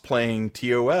cosplaying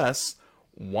TOS,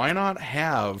 why not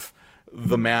have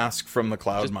the mask from the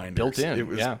Cloudminders? Built in, it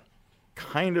was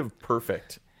kind of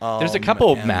perfect. There's a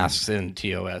couple of masks in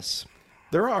TOS.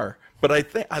 There are.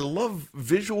 But I love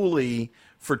visually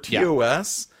for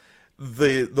TOS,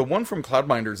 the one from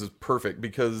Cloudminders is perfect,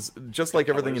 because just like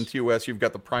everything in TOS, you've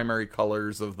got the primary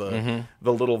colors of the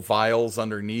little vials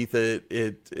underneath it.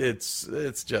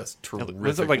 It's just terrific.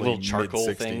 Was it like little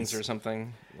charcoal things or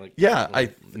something? Like,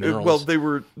 well, they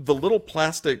were the little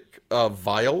plastic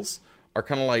vials are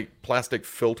kind of like plastic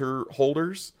filter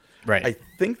holders. Right. I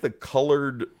think the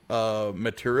colored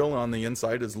material on the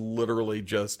inside is literally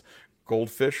just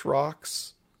goldfish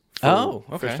rocks. Oh,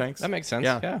 okay. Fish tanks. That makes sense.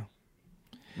 Yeah.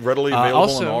 Readily available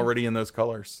also, and already in those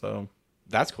colors. So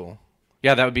that's cool.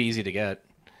 Yeah, that would be easy to get.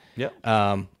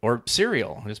 Yeah. Or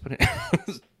cereal. Just put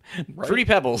it Fruity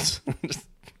Pebbles.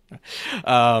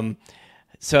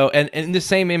 So, and in the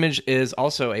same image is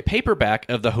also a paperback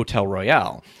of the Hotel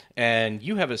Royale. And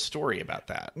you have a story about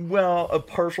that. Well, a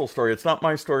partial story. It's not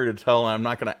my story to tell, and I'm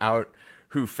not going to out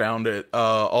who found it.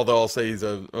 Although I'll say he's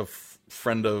a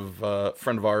friend of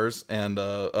ours and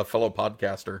a fellow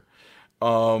podcaster,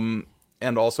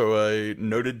 and also a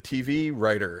noted TV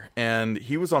writer. And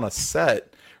he was on a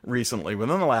set recently,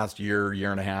 within the last year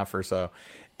and a half or so,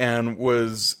 and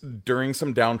was during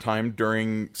some downtime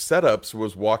during setups,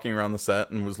 was walking around the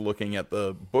set and was looking at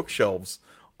the bookshelves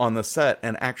on the set,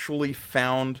 and actually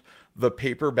found the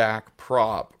paperback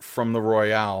prop from the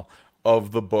Royale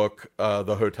of the book,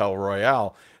 The Hotel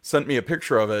Royale. Sent me a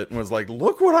picture of it and was like,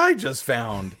 look what I just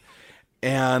found.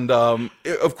 And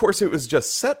of course it was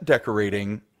just set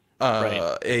decorating,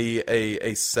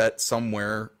 a set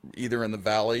somewhere, either in the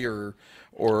valley or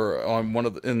on one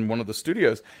of the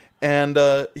studios. And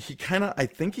he I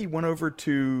think he went over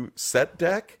to Set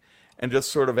Deck and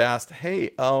just sort of asked, hey,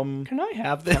 can I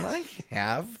have this? Can I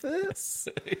have this?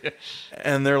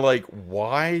 And they're like,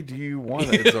 why do you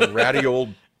want it? It's a ratty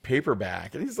old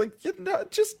paperback. And he's like,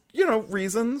 just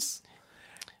reasons.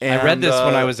 And, I read this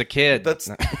when I was a kid. That's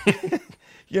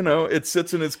it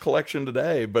sits in his collection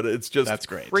today, but it's just that's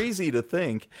great. Crazy to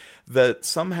think that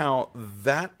somehow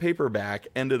that paperback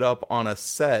ended up on a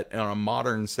set on a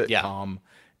modern sitcom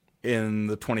in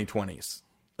the 2020s.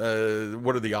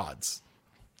 What are the odds?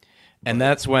 And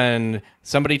that's when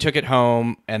somebody took it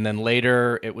home, and then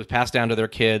later it was passed down to their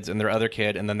kids and their other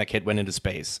kid, and then the kid went into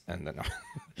space, and then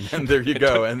and there you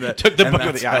go. And that took the book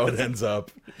that's how it ends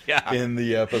up in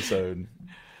the episode.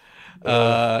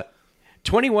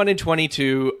 21 and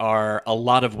 22 are a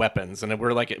lot of weapons, and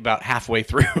we're like about halfway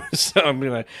through, so I'm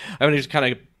gonna just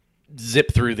kind of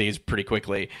zip through these pretty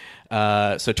quickly.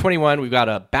 So 21, we've got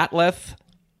a Batleth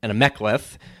and a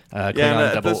Mechleth.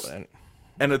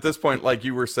 And at this point, like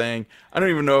you were saying, I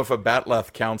don't even know if a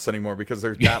Batleth counts anymore, because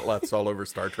there's Batleths all over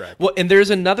Star Trek. Well, and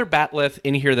there's another Batleth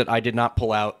in here that I did not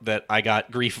pull out that I got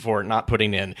grief for not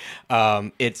putting in.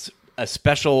 It's a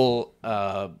special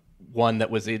one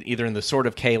that was either in the Sword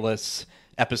of Kahless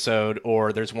episode,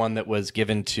 or there's one that was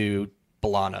given to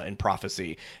B'Elanna in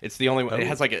Prophecy. It's the only one. It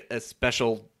has like a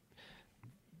special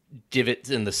divot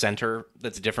in the center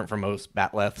that's different from most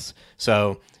Batleths.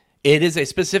 So it is a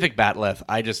specific Batleth.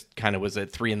 I just kind of was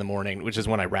at 3 a.m, which is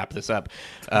when I wrap this up.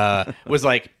 Was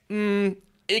like,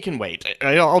 it can wait.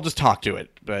 I'll just talk to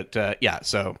it. But yeah,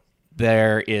 so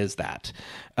there is that.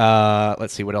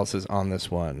 Let's see what else is on this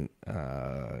one.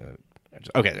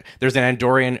 Okay, there's an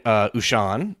Andorian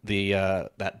Ushan,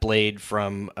 that blade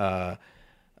from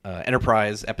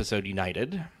Enterprise episode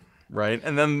United. Right,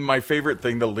 and then my favorite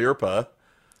thing, the Lirpa.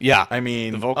 Yeah, I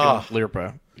mean, the Vulcan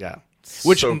Lirpa. Yeah,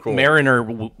 which so cool. Mariner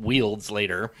wields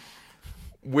later.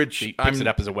 Which He picks it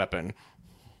up as a weapon.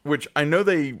 Which I know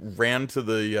they ran to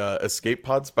the escape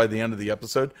pods by the end of the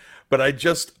episode, but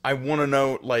I want to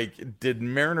know, like, did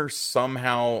Mariner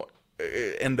somehow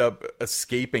end up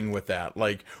escaping with that?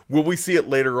 Like, will we see it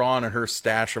later on in her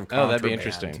stash of contraband? Oh, that'd be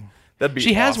interesting. That'd be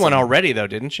She has awesome. one already, though,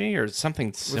 didn't she? Or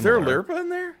something similar. Was there a Lirpa in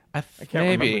there? I can't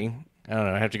maybe. remember. I don't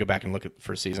know. I have to go back and look at the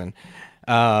first season.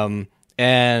 And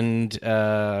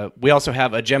we also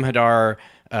have a Jem'Hadar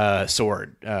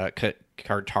sword, Kartarkin,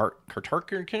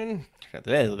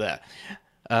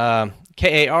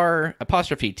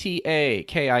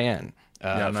 KAR''TAKIN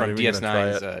not from even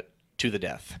gonna DS9's To the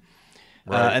Death.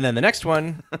 And then the next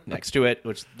one next to it,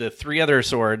 which the three other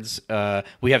swords,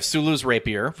 we have Sulu's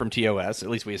rapier from TOS. At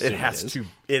least we assume It has is. to.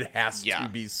 It has Yeah. to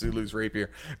be Sulu's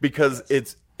rapier because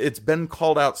it's been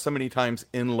called out so many times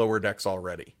in Lower Decks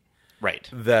already. Right.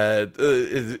 That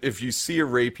if you see a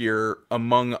rapier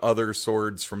among other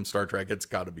swords from Star Trek, it's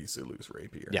got to be Sulu's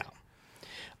rapier.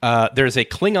 Yeah. There's a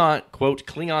Klingon, quote,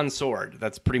 Klingon sword.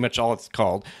 That's pretty much all it's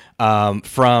called.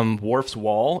 From Worf's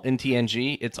Wall in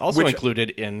TNG. It's also included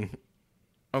in...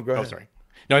 Oh, go ahead. Oh, sorry.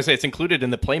 No, I say it's included in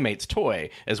the Playmates toy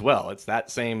as well. It's that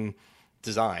same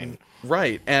design.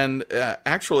 Right. And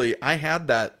actually, I had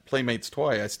that Playmates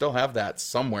toy. I still have that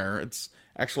somewhere. It's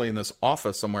actually in this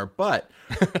office somewhere. But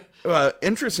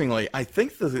interestingly, I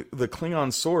think the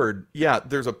Klingon sword, yeah,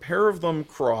 there's a pair of them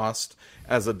crossed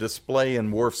as a display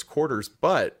in Worf's quarters.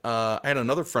 But I had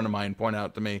another friend of mine point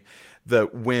out to me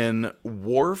that when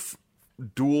Worf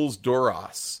duels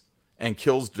Duras and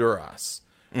kills Duras,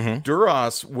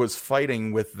 Duras was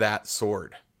fighting with that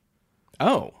sword.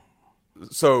 Oh.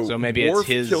 So maybe Worf it's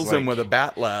his, kills him like- with a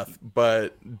batleth,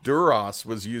 but Duras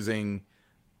was using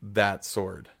that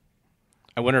sword.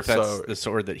 I wonder if that's So- the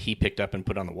sword that he picked up and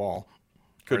put on the wall.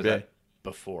 Could Or is be. that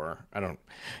before? I don't...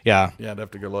 Yeah. Yeah, I'd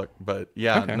have to go look. But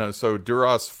yeah, Okay. no, so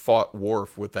Duras fought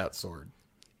Worf with that sword.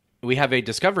 We have a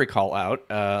Discovery call out.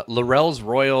 L'Orel's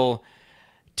Royal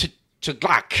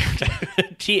T'Glak.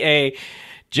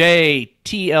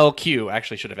 TAJTLQ. I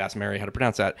actually should have asked Mary how to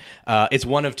pronounce that. It's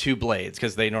one of two blades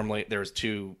because there's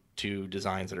two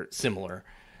designs that are similar.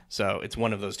 So it's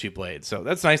one of those two blades. So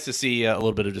that's nice to see a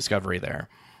little bit of Discovery there.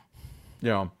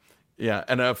 Yeah. Yeah,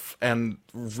 and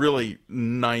really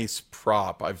nice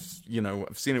prop. I've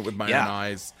seen it with my Yeah. own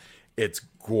eyes. It's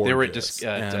gorgeous. They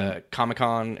were at And-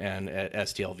 Comic-Con and at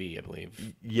STLV, I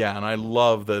believe. yeah, and I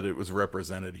love that it was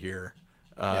represented here.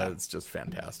 It's just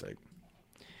fantastic.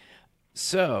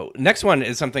 So, next one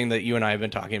is something that you and I have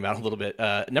been talking about a little bit.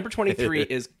 Number 23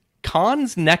 is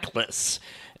Khan's necklace.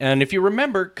 And if you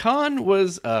remember, Khan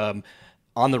was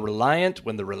on the Reliant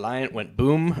when the Reliant went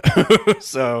boom.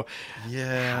 So,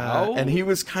 Yeah, how- and he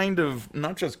was kind of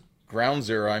not just ground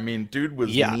zero. I mean, dude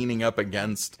was Yeah. leaning up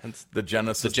against the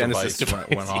Genesis, Genesis device when it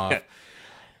went device,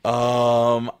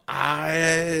 off.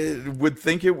 I would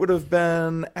think it would have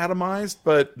been atomized,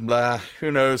 but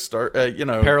who knows?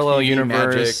 Parallel TV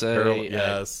universe,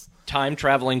 yes. time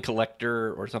traveling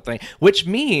collector or something, which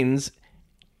means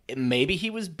maybe he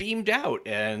was beamed out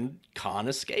and Khan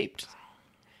escaped.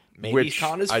 Maybe Which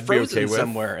Khan is I'd be frozen okay with.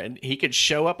 somewhere and he could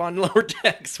show up on lower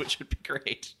decks, which would be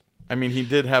great. I mean, he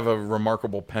did have a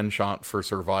remarkable penchant for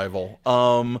survival.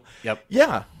 Yep.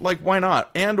 Yeah, like why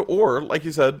not? Or like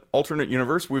you said, alternate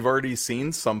universe. We've already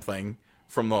seen something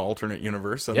from the alternate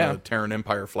universe and Yeah. the Terran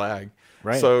Empire flag.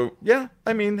 Right. So yeah,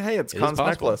 I mean, hey, it's It is Khan's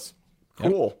possible. necklace.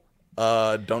 Cool.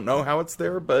 Don't know how it's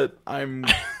there, but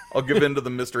I'll give in to the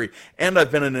mystery. And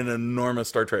I've been in an enormous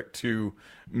Star Trek 2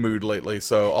 mood lately,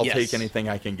 so I'll Yes. take anything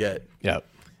I can get. Yep.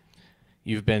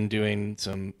 You've been doing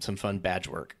some fun badge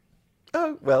work.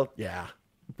 Oh well, yeah,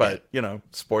 but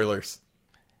spoilers.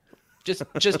 Just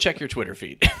check your Twitter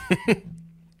feed.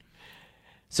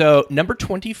 So number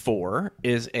 24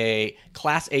 is a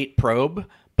Class 8 probe,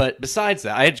 but besides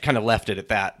that, I had kind of left it at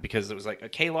that because it was like a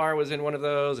Kalar was in one of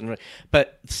those,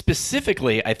 but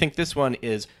specifically, I think this one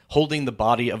is holding the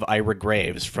body of Ira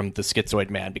Graves from the Schizoid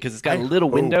Man because it's got a little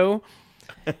window,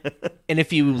 and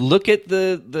if you look at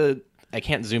the I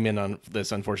can't zoom in on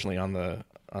this unfortunately on the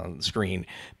screen,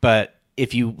 but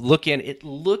if you look in, it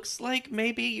looks like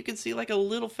maybe you can see like a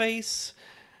little face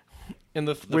in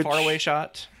the faraway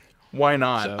shot. Why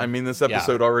not? So, I mean, this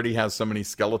episode already has so many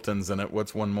skeletons in it.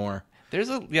 What's one more? There's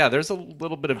a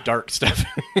little bit of dark stuff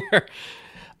here.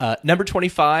 Number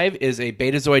 25 is a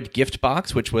Betazoid gift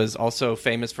box, which was also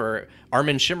famous for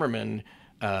Armin Shimmerman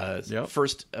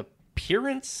first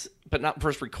appearance, but not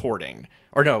first recording.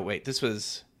 Or no, wait, this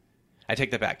was... I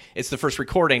take that back. It's the first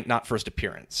recording, not first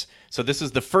appearance. So this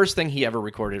is the first thing he ever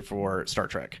recorded for Star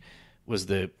Trek, was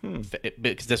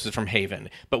because this was from Haven.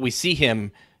 But we see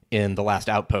him in The Last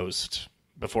Outpost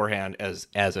beforehand as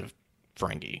a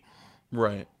Ferengi.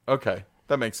 Right. Okay.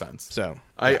 That makes sense. So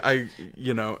I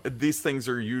these things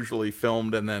are usually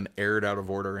filmed and then aired out of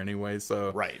order anyway.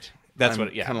 So right. That's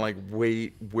kind of like,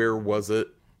 wait, where was it?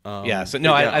 So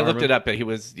no, I looked it up. It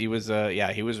was it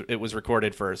was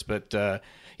recorded first, but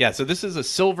so this is a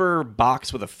silver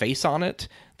box with a face on it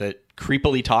that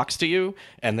creepily talks to you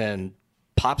and then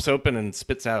pops open and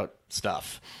spits out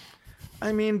stuff.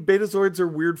 I mean, Betazoids are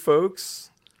weird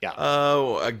folks. Yeah.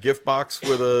 A gift box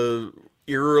with a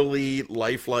eerily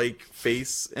lifelike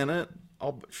face in it.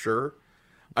 Sure.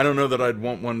 I don't know that I'd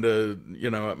want one to,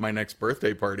 at my next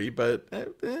birthday party, but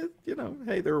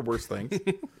hey, there are worse things.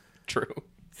 True.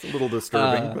 It's a little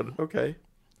disturbing, but okay.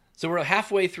 So we're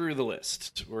halfway through the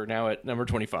list. We're now at number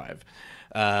 25.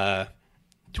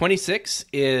 26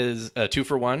 is a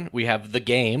 2-for-1. We have The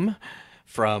Game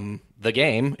from The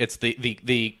Game. It's the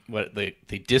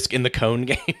disc in the cone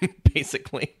game,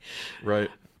 basically. Right.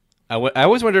 I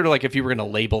always wondered if you were going to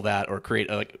label that or create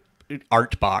a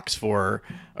art box or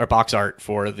box art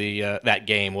for the that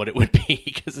game, what it would be,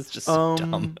 because it's just so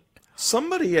dumb.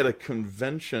 Somebody at a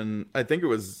convention, I think it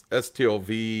was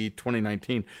STLV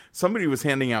 2019, somebody was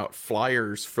handing out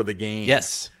flyers for the game.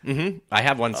 Yes. Mm-hmm. I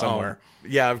have one somewhere.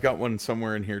 Yeah, I've got one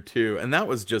somewhere in here too. And that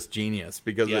was just genius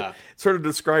because it sort of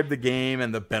described the game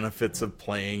and the benefits of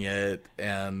playing it.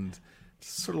 And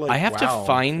sort of like, I have to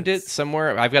find it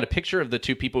somewhere. I've got a picture of the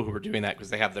two people who were doing that because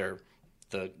they have the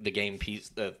game piece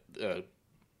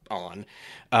on,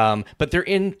 but they're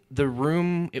in the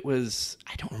room. It was,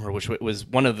 I don't remember which one. It was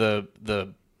one of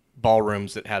the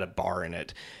ballrooms that had a bar in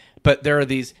it, but there are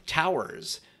these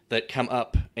towers that come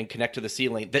up and connect to the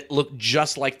ceiling that look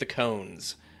just like the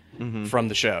cones from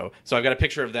the show. So I've got a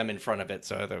picture of them in front of it,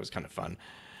 so that was kind of fun.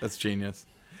 That's genius.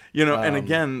 And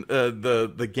again,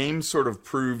 the game sort of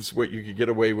proves what you could get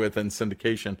away with in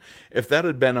syndication. If that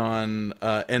had been on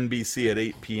NBC at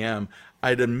 8 p.m.,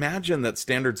 I'd imagine that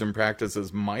Standards and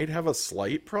Practices might have a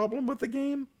slight problem with the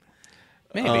game.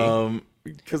 Maybe.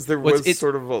 Because there was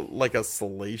sort of a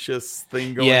salacious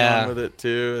thing going on with it,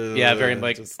 too. Yeah, very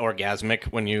orgasmic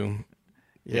when you...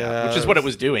 Yeah, which is what it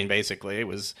was doing, basically. It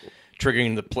was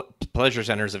triggering the pleasure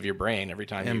centers of your brain every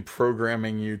time. And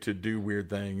programming you to do weird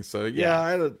things. So,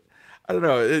 I don't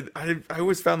know. I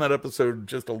always found that episode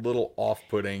just a little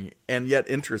off-putting and yet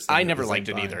interesting. I never liked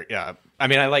it either. Yeah, I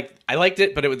mean, I liked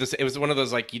it, but it was one of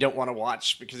those you don't want to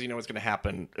watch because you know what's going to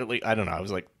happen. At least, I don't know. I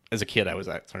was as a kid, I was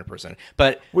that sort of person.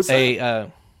 But was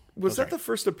that the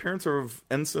first appearance of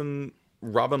Ensign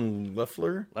Robin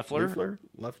Leffler? Leffler?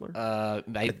 I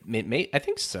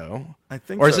think so. I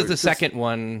think, or is it the second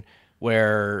one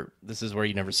where this is where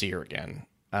you never see her again?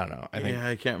 I don't know.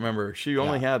 I can't remember. She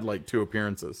only had 2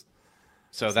 appearances.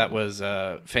 So that was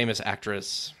a famous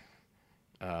actress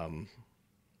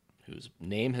whose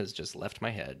name has just left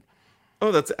my head.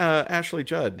 Oh, that's Ashley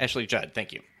Judd. Ashley Judd,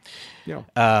 thank you. Yeah.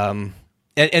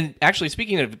 And actually,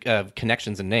 speaking of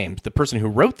connections and names, the person who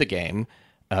wrote the game,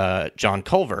 John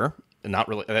Culver, not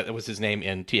really, that was his name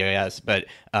in TAS, but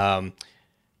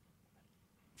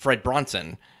Fred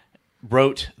Bronson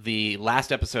wrote the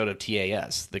last episode of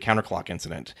TAS, the Counterclock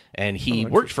Incident, and he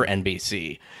worked for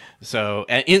NBC. So,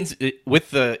 and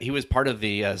he was part of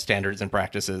the Standards and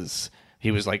Practices.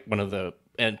 He was one of the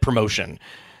promotion.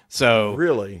 So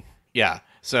really, yeah.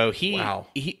 So he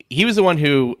was the one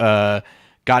who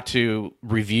got to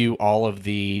review all of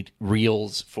the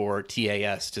reels for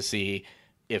TAS to see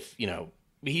if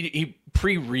he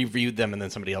pre-reviewed them and then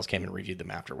somebody else came and reviewed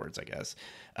them afterwards, I guess.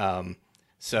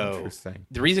 So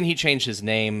the reason he changed his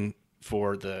name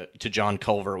to John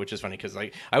Culver, which is funny because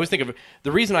I always think of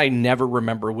the reason I never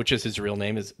remember which is his real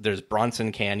name is there's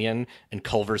Bronson Canyon and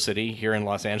Culver City here in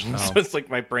Los Angeles. So it's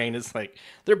my brain is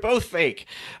they're both fake.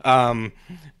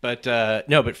 But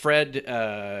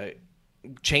Fred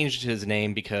changed his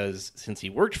name because since he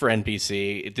worked for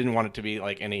NBC, it didn't want it to be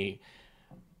any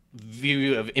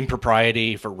view of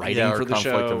impropriety for writing for the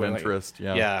show. Conflict of interest.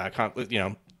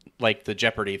 Like the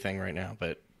Jeopardy thing right now,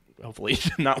 but hopefully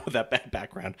not with that bad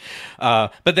background.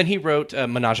 But then he wrote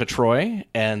Menage a Troy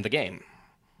and The Game.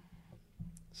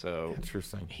 So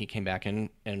interesting. He came back and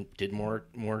did more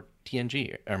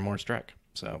TNG or more Strek.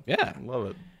 So yeah,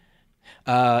 love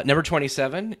it. Number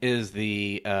 27 is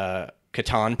the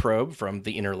Catan probe from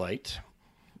The Inner Light.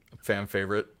 Fan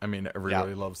favorite. I mean,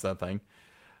 everybody loves that thing.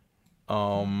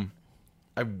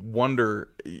 I wonder,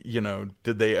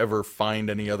 did they ever find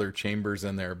any other chambers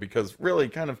in there? Because really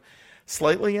kind of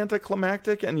slightly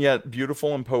anticlimactic and yet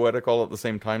beautiful and poetic all at the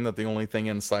same time, that the only thing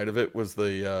inside of it was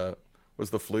the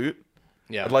flute.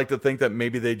 Yeah. I'd like to think that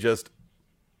maybe they just,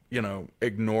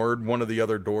 ignored one of the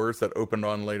other doors that opened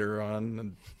on later on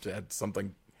and had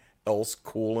something else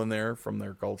cool in there from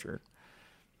their culture.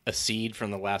 A seed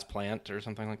from the last plant or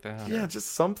something like that? Yeah,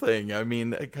 just something. I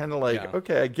mean, kind of like, Yeah.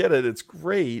 okay, I get it. It's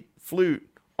great. Flute.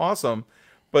 Awesome.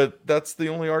 But that's the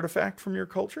only artifact from your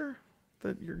culture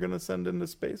that you're going to send into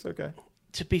space? Okay.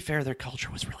 To be fair, their culture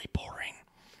was really boring.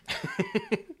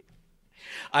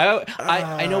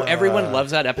 I know everyone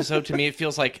loves that episode. To me, it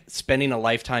feels like spending a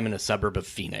lifetime in a suburb of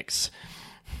Phoenix.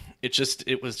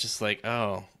 It was just like,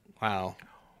 oh, wow.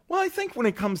 Well, I think when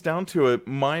it comes down to it,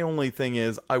 my only thing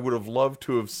is I would have loved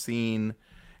to have seen,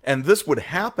 and this would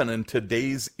happen in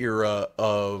today's era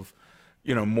of,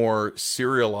 more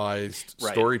serialized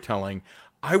Right. storytelling.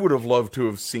 I would have loved to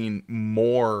have seen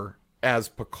more as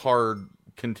Picard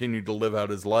continued to live out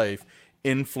his life,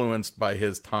 influenced by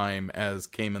his time as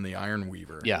Kamen the Iron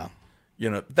Weaver. Yeah.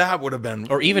 That would have been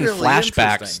Or even really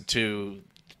flashbacks interesting. to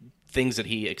things that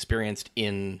he experienced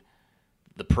in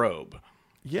the probe.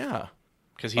 Yeah.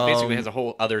 Because he basically has a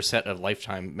whole other set of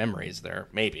lifetime memories there,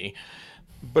 maybe.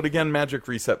 But again, magic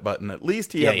reset button. At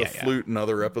least he Yeah, had the yeah. flute in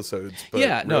other episodes. But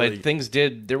Yeah, no, really-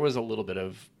 there was a little bit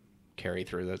of carry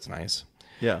through. That's nice.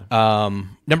 Yeah.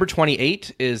 Number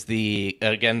 28 is the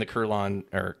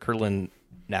Kurlan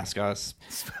Nascos.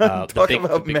 Talk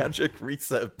about magic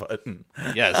reset button.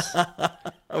 Yes.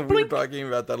 We were talking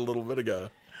about that a little bit ago.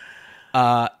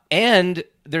 And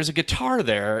there's a guitar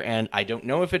there, and I don't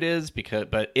know if it is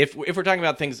but if we're talking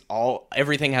about things,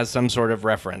 everything has some sort of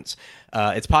reference.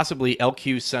 It's possibly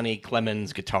LQ Sonny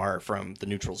Clemens' guitar from the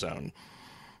Neutral Zone.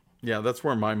 Yeah, that's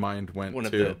where my mind went One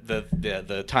of to. the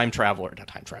not time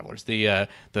travelers, the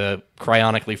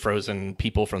cryonically frozen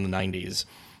people from the 90s.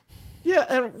 Yeah,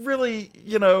 and really,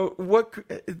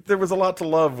 there was a lot to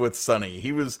love with Sonny.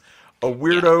 He was a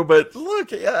weirdo, but look,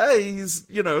 he's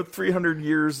 300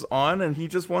 years on, and he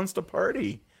just wants to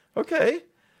party. Okay.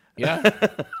 Yeah.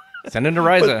 Send in to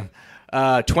Ryza.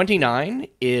 29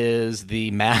 is the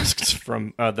masks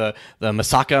from the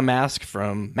Masaka mask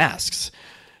from Masks.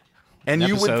 And An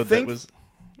you would episode think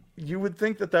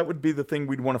that was that would be the thing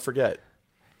we'd want to forget,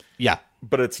 yeah.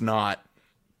 but it's not.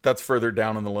 That's further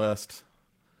down on the list.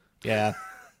 Yeah.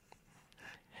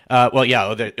 Well, yeah.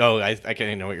 I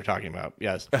can't know what you're talking about.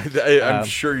 Yes. I'm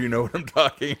sure you know what I'm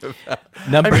talking about.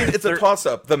 Number it's a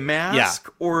toss-up: the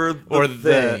mask or the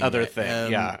thing. other thing.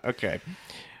 And- Yeah. Okay.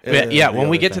 and Yeah. the When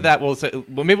we other get to thing. that,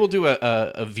 maybe we'll do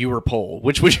a viewer poll.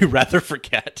 Which would you rather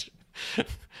forget?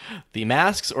 The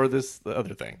masks or the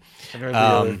other thing? Or the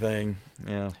other thing.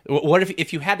 Yeah. What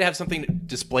if you had to have something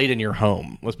displayed in your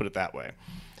home? Let's put it that way.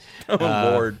 Oh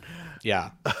Lord.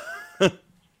 Yeah.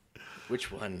 Which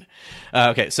one?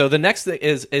 Okay, so the next thing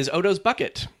is Odo's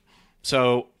bucket.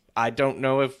 So I don't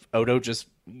know if Odo just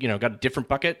got a different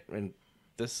bucket and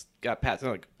this got passed.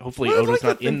 Like hopefully Well, I'd Odo's like to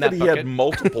not think in that he bucket. had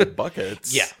multiple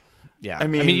buckets. Yeah. Yeah. I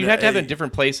mean, you have to have it in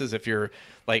different places if you're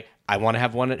like, I want to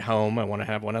have one at home, I want to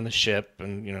have one on the ship,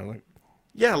 and like.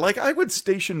 Yeah, like I would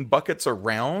station buckets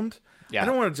around. Yeah. I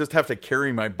don't want to just have to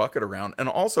carry my bucket around. And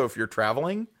also, if you're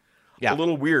traveling, Yeah. a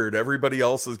little weird. Everybody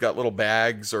else has got little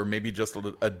bags or maybe just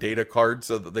a data card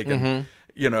so that they can,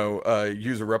 use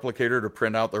a replicator to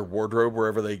print out their wardrobe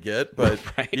wherever they get. But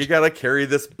Right. you got to carry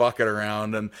this bucket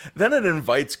around. And then it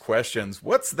invites questions.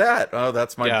 What's that? Oh,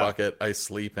 that's my Yeah. bucket. I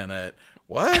sleep in it.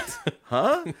 What?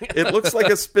 Huh? It looks like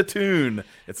a spittoon.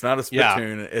 It's not a Yeah.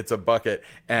 spittoon. It's a bucket.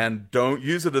 And don't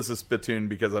use it as a spittoon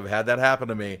because I've had that happen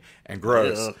to me. And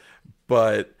gross. Ugh.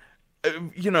 But,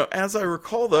 as I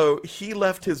recall, though, he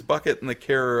left his bucket in the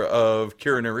care of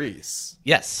Kira Nerys.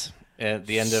 Yes. At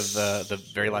the end of the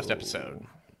very last episode.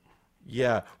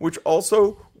 Yeah, which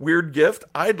also, weird gift.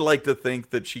 I'd like to think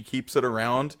that she keeps it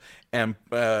around and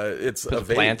it's Put a a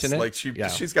plant vase. in it? Like Yeah.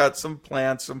 she's got some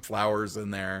plants, some flowers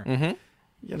in there.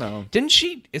 Mm-hmm. Didn't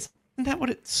she? Isn't that what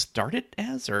it started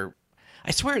as? Or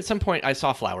I swear at some point I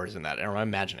saw flowers in that. Or am I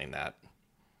imagining that?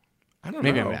 I don't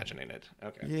Maybe know. I'm imagining it.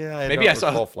 Okay. Yeah, I maybe don't I saw.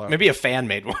 recall flowers. Maybe a fan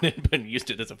made one and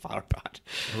used it as a flower pot.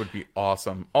 It would be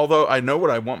awesome. Although I know what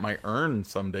I want my urn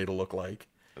someday to look like.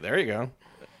 There you go.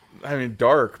 I mean,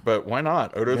 dark, but why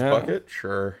not? Odo's Yeah. bucket?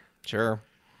 Sure. Sure.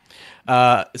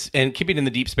 And keeping in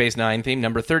the Deep Space Nine theme,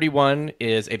 number 31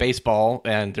 is a baseball,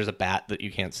 and there's a bat that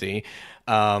you can't see.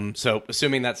 So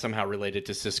assuming that's somehow related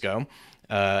to Cisco,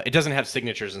 it doesn't have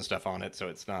signatures and stuff on it, so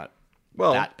it's not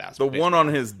Well, that the baseball. one on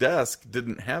his desk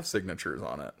didn't have signatures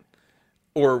on it.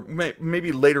 or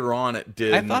maybe later on it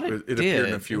did. I thought it appeared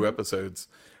in a did. few episodes.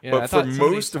 Yeah, but I for thought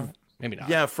somebody most of maybe not.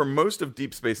 yeah, for most of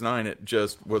Deep Space Nine, it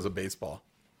just was a baseball.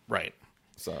 Right.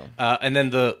 So And then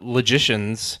the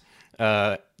Logicians,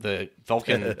 the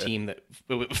Vulcan team that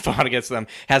fought against them,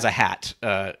 has a hat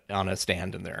on a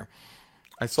stand in there.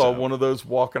 I saw one of those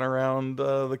walking around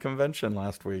the convention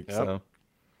last week. Yep.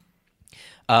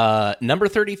 So Number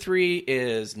 33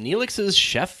 is Neelix's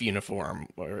chef uniform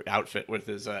or outfit with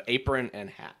his apron and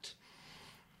hat.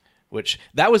 Which,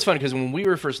 that was fun because when we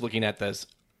were first looking at this,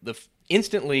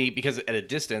 instantly, because at a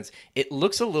distance, it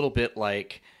looks a little bit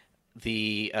like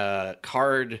the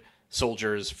card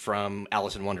soldiers from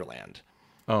Alice in Wonderland.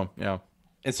 oh yeah.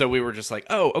 And so we were just like,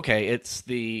 oh, okay, it's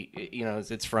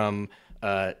it's from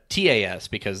TAS,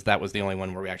 because that was the only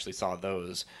one where we actually saw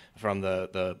those from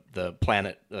the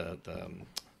planet, what am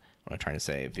I trying to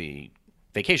say, the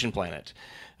vacation planet,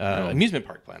 amusement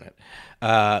park planet.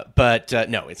 But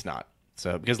no, it's not.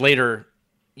 So because later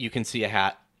you can see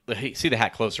see the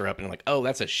hat closer up and you're like, oh,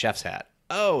 that's a chef's hat.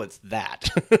 Oh, it's that.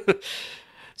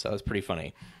 So that was pretty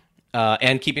funny.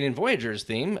 And keeping in Voyager's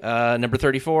theme, number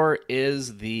 34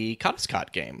 is the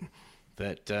Cottiscot game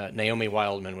that Naomi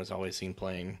Wildman was always seen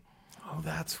playing. Oh,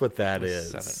 that's what that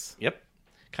is. Yep.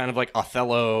 Kind of like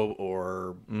Othello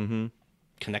or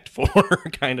Connect 4,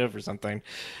 kind of, or something.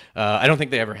 I don't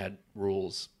think they ever had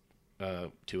rules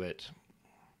to it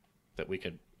that we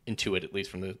could intuit, at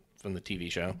least from the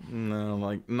TV show. No,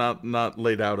 like not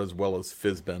laid out as well as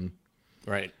Fizbin.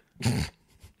 Right.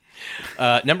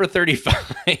 Number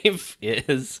 35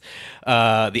 is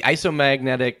the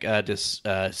isomagnetic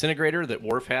disintegrator that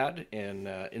Worf had in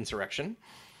Insurrection.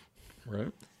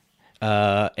 Right.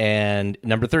 And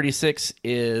number 36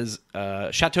 is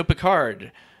Chateau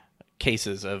Picard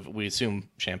cases of, we assume,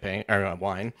 champagne or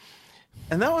wine.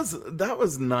 And that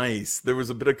was nice. There was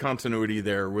a bit of continuity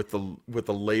there with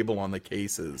the label on the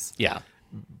cases. Yeah.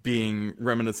 Being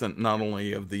reminiscent not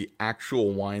only of the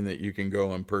actual wine that you can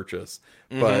go and purchase,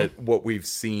 but what we've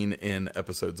seen in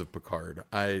episodes of Picard.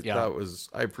 I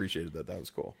appreciated that. That was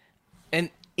cool. And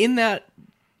in that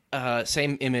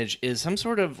same image is some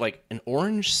sort of like an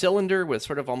orange cylinder with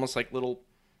sort of almost like little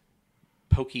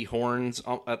pokey horns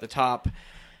at the top.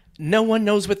 No one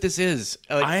knows what this is.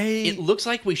 It looks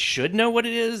like we should know what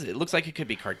it is. It looks like it could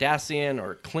be Cardassian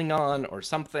or Klingon or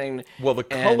something. Well, the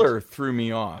color threw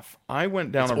me off. I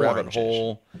went down a rabbit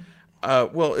hole.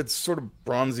 Well, it's sort of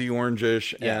bronzy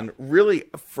orangish, and really,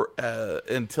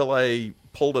 until I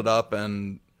pulled it up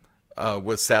and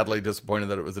was sadly disappointed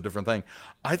that it was a different thing.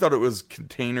 I thought it was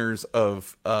containers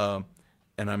of,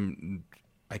 and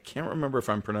I can't remember if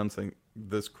I'm pronouncing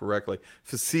this correctly,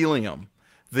 Facilium.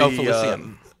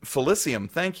 Felicium. Felicium,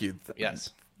 thank you.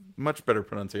 Yes. Much better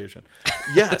pronunciation.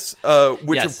 Yes,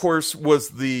 which Yes. of course was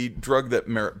the drug that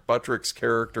Merritt Buttrick's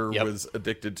character was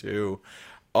addicted to.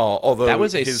 Although that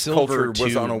was a his silver culture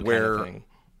was tube unaware kind of thing.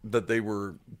 that they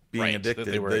were being Right, addicted.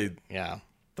 that They yeah.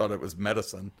 thought it was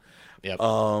medicine. Yep.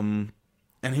 And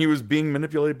he was being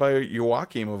manipulated by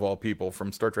Joachim, of all people,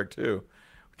 from Star Trek 2,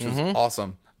 which was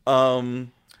awesome.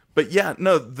 But yeah,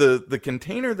 no, the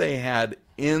container they had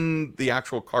in the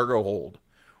actual cargo hold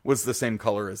was the same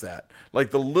color as that.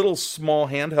 Like the little small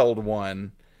handheld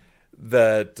one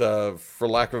that, for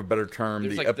lack of a better term,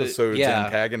 There's the like episode's yeah.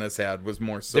 antagonist had was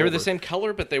more silver. They were the same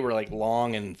color, but they were like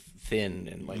long and thin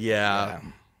and like Yeah.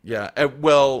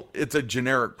 Well, it's a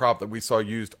generic prop that we saw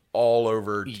used all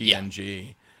over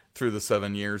TNG through the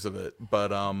 7 years of it.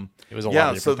 But It was a lot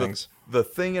of different so things. the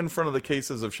thing in front of the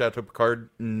cases of Chateau Picard,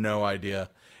 no idea.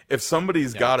 If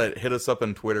somebody's got it, hit us up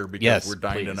on Twitter because Yes, we're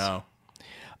dying to please. know.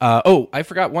 I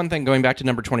forgot one thing going back to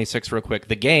number 26 real quick.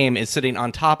 The game is sitting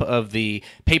on top of the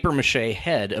papier-mâché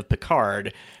head of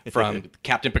Picard from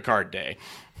Captain Picard Day.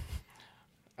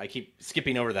 I keep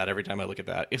skipping over that every time I look at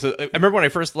that. So, I remember when I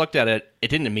first looked at it, it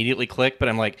didn't immediately click, but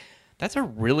I'm like, that's a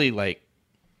really like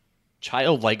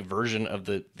childlike version of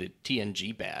the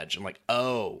TNG badge. I'm like,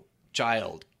 oh,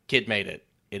 child, kid made it.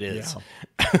 It is.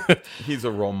 Yeah. He's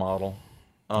a role model.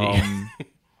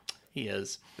 He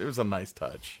is. It was a nice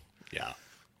touch. Yeah.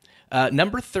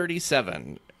 Number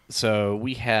 37. So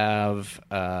we have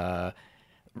a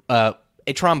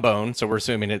trombone. So we're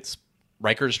assuming it's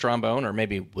Riker's trombone or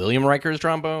maybe William Riker's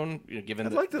trombone,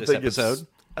 given this episode.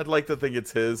 I'd like to think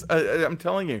it's his. I'm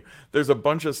telling you, there's a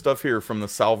bunch of stuff here from the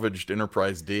salvaged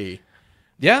Enterprise D.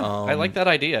 Yeah, I like that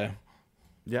idea.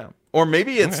 Yeah. Or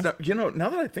maybe it's not, now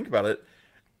that I think about it,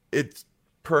 it's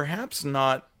perhaps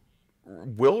not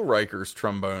Will Riker's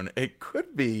trombone. It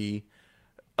could be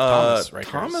Thomas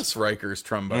Riker's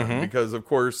trombone because, of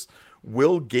course,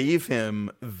 Will gave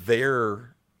him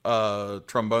their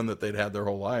trombone that they'd had their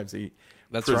whole lives.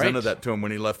 That's presented right. that to him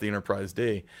when he left the Enterprise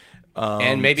D.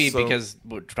 And maybe so- because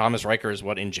Thomas Riker is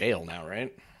in jail now,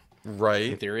 right?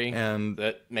 right In theory, and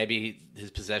that maybe his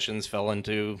possessions fell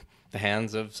into the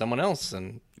hands of someone else,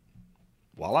 and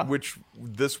voila. which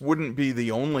this wouldn't be the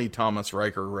only Thomas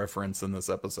Riker reference in this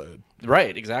episode.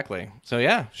 Right, exactly. So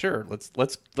yeah, sure. Let's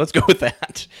go with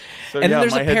that. So and yeah,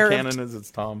 there's my a pair headcanon of is it's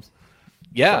Tom's.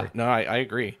 yeah. Sorry. No, I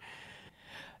agree.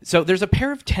 So there's a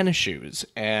pair of tennis shoes,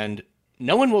 and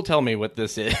no one will tell me what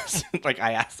this is. Like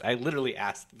I literally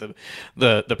asked the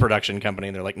production company,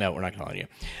 and they're like, "No, we're not telling you."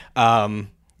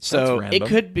 So That's it random.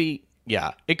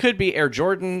 could be Air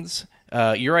Jordans.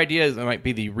 Your idea is it might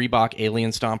be the Reebok Alien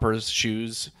Stompers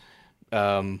shoes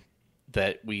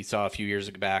that we saw a few years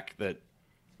back that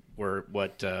were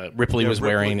what Ripley was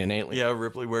wearing in Alien. Yeah,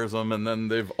 Ripley wears them, and then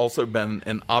they've also been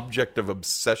an object of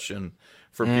obsession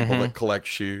for people that collect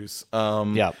shoes.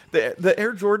 Yeah. The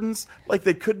Air Jordans, like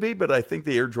they could be, but I think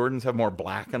the Air Jordans have more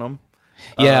black in them.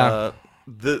 Yeah.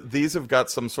 These have got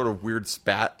some sort of weird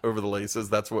spat over the laces.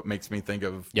 That's what makes me think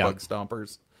of Yeah. Bug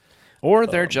Stompers. Or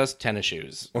they're just tennis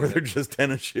shoes. Or they're just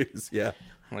tennis shoes, yeah.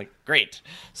 Like, great.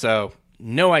 So,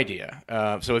 no idea.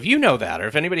 So, if you know that, or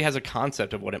if anybody has a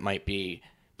concept of what it might be,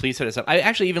 please hit us up. I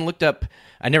actually even looked up,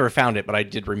 I never found it, but I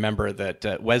did remember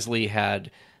that Wesley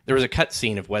there was a cut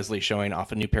scene of Wesley showing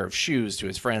off a new pair of shoes to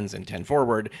his friends in 10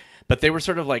 Forward, but they were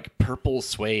sort of like purple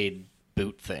suede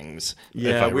boot things. if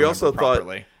Yeah, I we also remember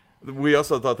properly.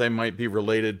 thought they might be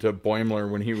related to Boimler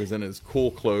when he was in his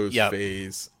cool clothes Yep.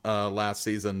 phase last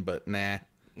season, but nah.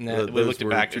 Nah, we Those looked it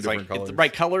were back. two It's like different it's the colors.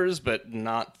 right colors, but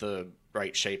not the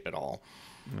right shape at all.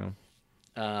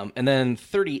 And then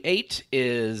 38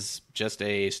 is just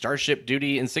a Starship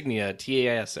Duty insignia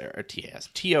TOS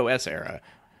era.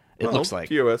 It Well, looks like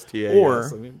TOS-TAS,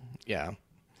 or I mean. yeah,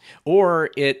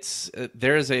 or it's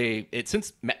there's a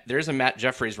Matt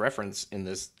Jeffries reference in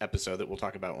this episode that we'll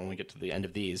talk about when we get to the end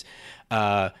of these.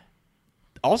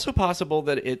 Also possible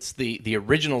that it's the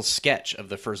original sketch of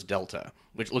the first Delta,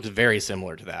 which looks very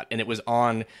similar to that, and it was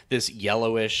on this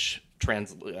yellowish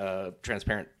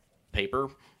transparent paper,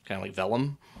 kind of like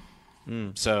vellum.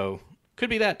 So could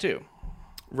be that too.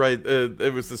 Right,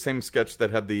 it was the same sketch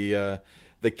that had the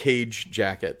cage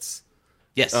jackets.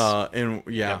 Yes.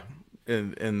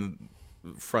 In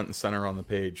front and center on the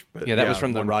page. But Yeah, that was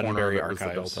from the one corner Roddenberry of it was the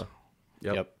archives. Delta.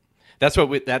 Yep.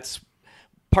 That's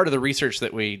part of the research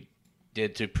that we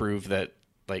did to prove that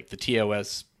like the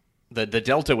TOS, the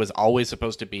Delta was always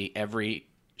supposed to be every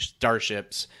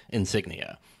starship's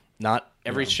insignia. Not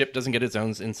every ship doesn't get its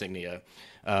own insignia.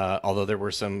 Although there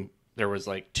was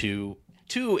like two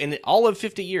in all of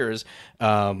 50 years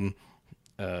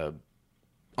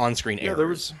on-screen errors. there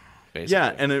was- basically.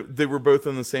 Yeah, and they were both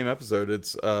in the same episode.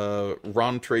 It's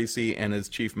Ron Tracy and his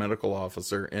chief medical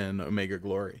officer in Omega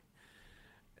Glory.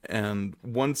 And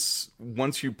once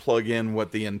you plug in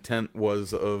what the intent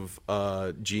was of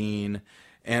Gene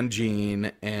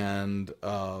and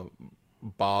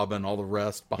Bob and all the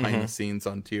rest behind the scenes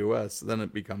on TOS, then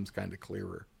it becomes kind of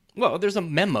clearer. Well, there's a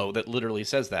memo that literally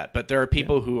says that, but there are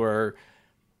people who are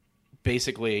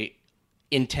basically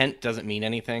intent doesn't mean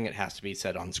anything. It has to be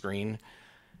said on screen.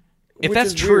 If Which that's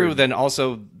is true, weird.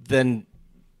 then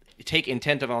take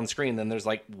intent of on screen. Then there's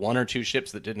like one or two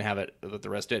ships that didn't have it, but the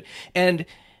rest did. And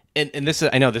this is,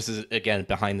 I know this is again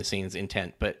behind the scenes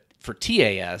intent, but for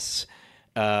TAS,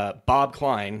 Bob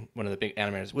Klein, one of the big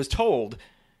animators, was told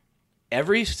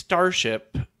every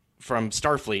starship from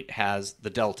Starfleet has the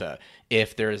Delta.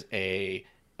 If there's a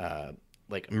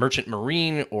like merchant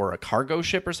marine or a cargo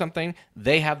ship or something,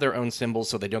 they have their own symbols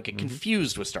so they don't get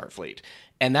confused with Starfleet.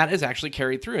 And that is actually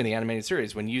carried through in the animated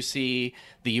series. When you see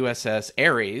the USS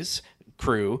Ares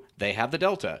crew, they have the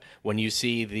Delta. When you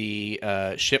see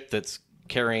the ship that's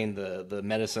carrying the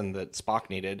medicine that Spock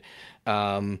needed,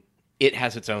 it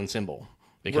has its own symbol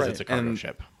because it's a cargo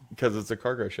ship. Because it's a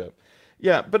cargo ship.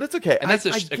 Yeah, but it's okay. And that's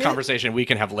I a get- conversation we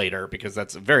can have later because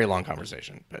that's a very long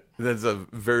conversation. But That's a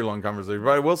very long conversation. But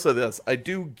I will say this. I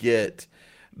do get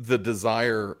the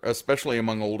desire, especially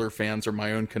among older fans or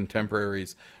my own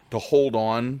contemporaries, to hold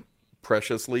on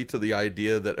preciously to the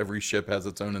idea that every ship has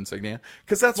its own insignia.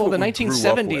 Because that's well, what the we grew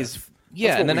up 1970s, with. yeah,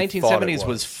 That's and the what we thought it 1970s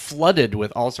was flooded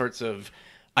with all sorts of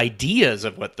ideas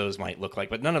of what those might look like,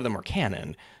 but none of them were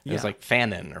canon. It was Yeah. like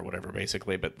fanon or whatever,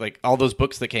 basically. But like all those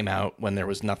books that came out when there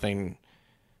was nothing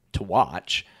to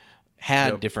watch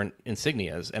had different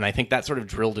insignias, and I think that sort of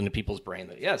drilled into people's brain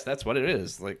that yes, that's what it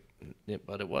is. Like,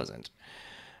 but it wasn't.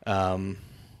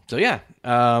 So yeah.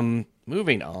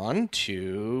 Moving on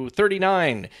to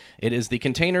 39. It is the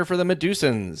container for the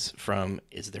Medusans from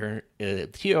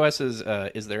TOS's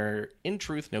Is There in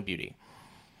Truth No Beauty?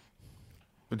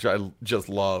 which I just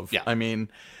love. Yeah. I mean,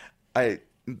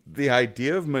 the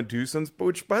idea of Medusans,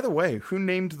 which, by the way, who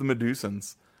named the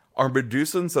Medusans? Are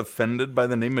Medusans offended by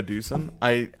the name Medusan?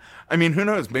 I mean, who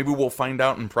knows? Maybe we'll find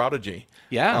out in Prodigy.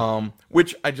 Yeah.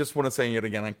 Which I just want to say yet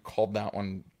again, I called that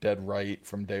one dead right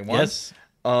from day one. Yes.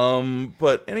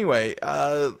 But anyway,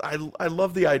 I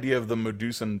love the idea of the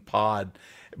Medusan pod,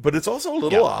 but it's also a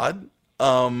little odd.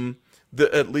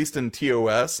 At least in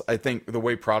TOS, I think the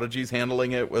way Prodigy's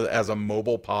handling it as a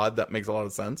mobile pod, that makes a lot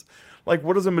of sense. Like,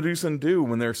 what does a Medusan do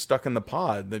when they're stuck in the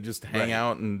pod? They just hang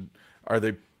out, and are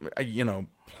they,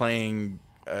 playing,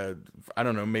 I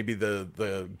don't know, maybe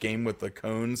the game with the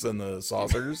cones and the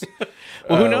saucers?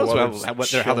 Well, who knows how their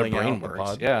chilling brain out the works.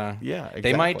 pod. Yeah. Yeah, exactly.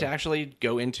 They might actually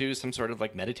go into some sort of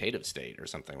like meditative state or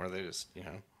something where they just,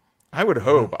 I would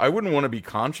hope. I wouldn't want to be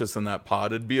conscious in that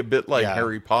pod. It'd be a bit like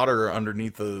Harry Potter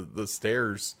underneath the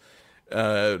stairs,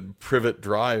 Privet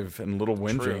Drive and Little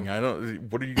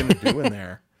Whinging. What are you going to do in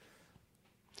there?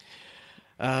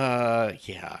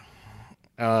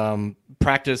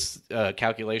 Practice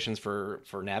calculations for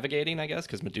navigating, I guess,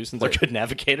 because Medusans are good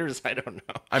navigators. I don't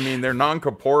know. I mean, they're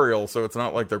non-corporeal, so it's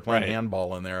not like they're playing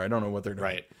handball in there. I don't know what they're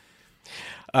doing.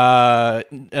 Right.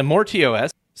 And more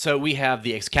TOS. So we have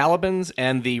the Excalibans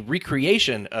and the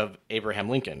recreation of Abraham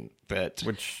Lincoln.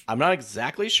 Which I'm not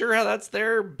exactly sure how that's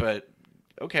there, but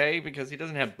okay, because he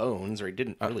doesn't have bones, or he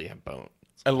didn't really have bones.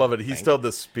 I love it. He still had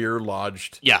the spear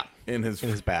lodged in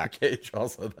his back cage.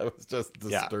 Also, that was just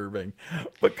disturbing,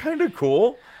 but kind of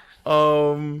cool.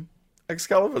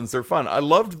 Excalibans, they're fun. I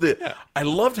loved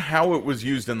how it was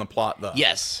used in the plot, though.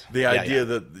 Yes, the idea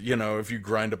that if you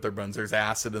grind up their bones, there's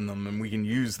acid in them, and we can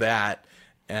use that.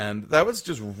 And that was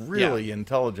just really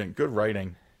intelligent. Good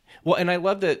writing. Well, and I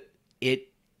love that it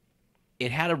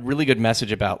had a really good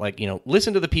message about, like,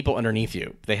 listen to the people underneath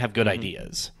you. They have good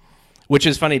ideas. Which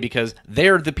is funny because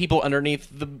they're the people underneath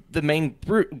the main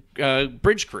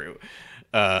bridge crew,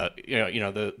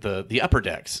 the upper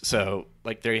decks. So,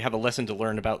 like, they have a lesson to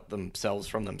learn about themselves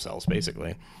from themselves,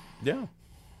 basically. Yeah.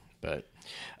 But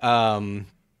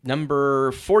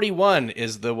number 41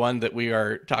 is the one that we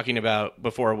are talking about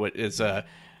before. What is a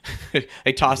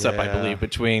toss-up, I believe,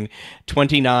 between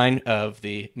 29 of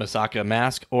the Masaka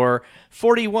mask or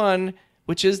 41,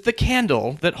 which is the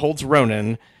candle that holds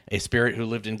Ronan, a spirit who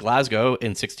lived in Glasgow in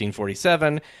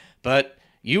 1647, but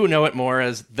you know it more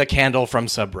as the candle from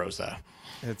Sub Rosa.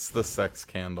 It's the sex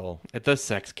candle. It's the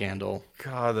sex candle.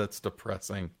 God, that's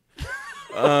depressing.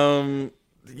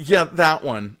 Yeah, that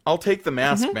one. I'll take the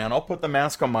mask, man. I'll put the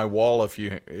mask on my wall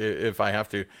if I have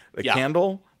to. The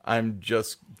candle, I'm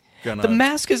just gonna. The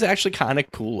mask is actually kind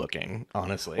of cool looking,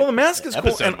 honestly. Well, the mask is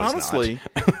cool, and honestly,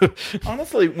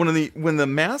 when the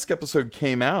mask episode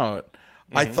came out,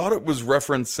 I thought it was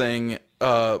referencing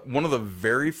one of the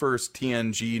very first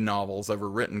TNG novels ever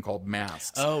written called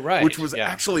Masks. Oh, right. Which was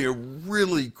actually a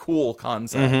really cool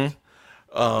concept.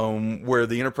 Where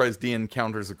the Enterprise D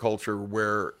encounters a culture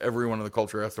where everyone in the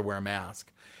culture has to wear a mask.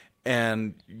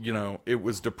 And, it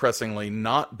was depressingly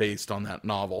not based on that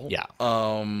novel. Yeah.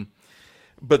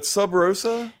 But Sub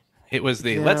Rosa? It was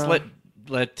let's let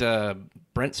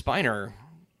Brent Spiner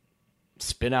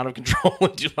spin out of control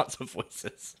and do lots of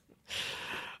voices.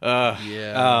 So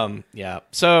we've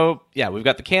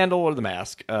got the candle or the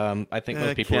mask. I think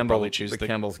most people would probably choose the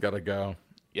candle's got to go.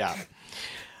 Yeah.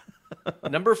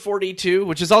 Number 42,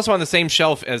 which is also on the same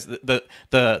shelf as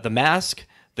the mask,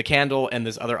 the candle, and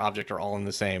this other object are all on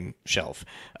the same shelf.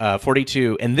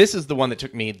 42, and this is the one that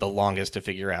took me the longest to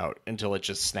figure out until it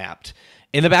just snapped.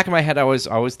 In the back of my head, I was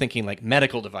thinking like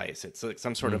medical device. It's like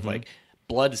some sort of like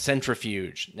blood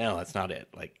centrifuge. No, that's not it.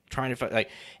 Like trying to find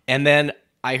and then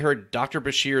I heard Dr.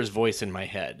 Bashir's voice in my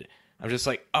head. I'm just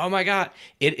like, oh my god,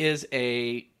 it is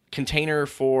a container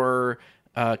for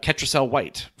Ketracel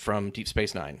White from Deep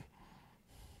Space Nine.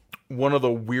 One of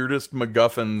the weirdest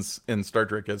MacGuffins in Star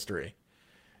Trek history.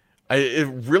 A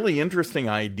really interesting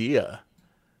idea.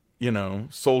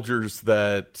 Soldiers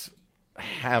that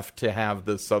have to have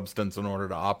this substance in order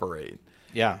to operate.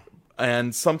 Yeah.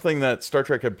 And something that Star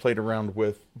Trek had played around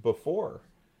with before.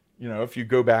 If you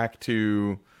go back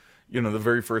to, the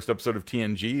very first episode of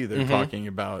TNG, they're talking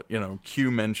about,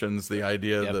 Q mentions the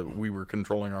idea that we were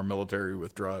controlling our military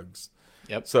with drugs.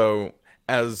 Yep. So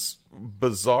as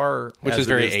bizarre which as is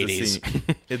very it is 80s. To see,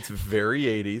 it's very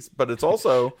 80s, but it's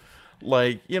also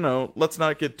like, let's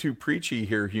not get too preachy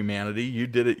here, humanity. You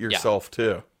did it yourself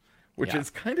too, which is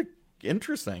kind of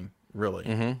interesting,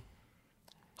 really.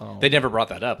 They never brought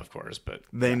that up, of course, but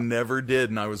they never did,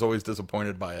 and I was always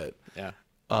disappointed by it. Yeah.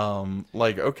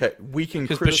 Okay, we can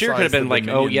because criticize Bashir could have been like,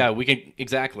 Dominion. oh yeah, we can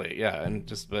exactly, yeah, and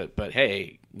just but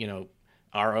hey,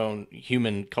 our own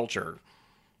human culture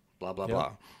blah, blah, Yep.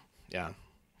 blah.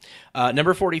 Yeah.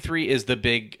 Number 43 is the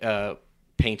big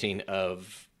painting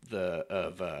of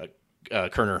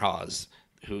Kerner Haas,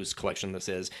 whose collection this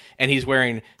is. And he's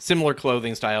wearing similar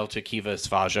clothing style to Kiva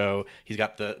Svajo. He's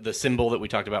got the symbol that we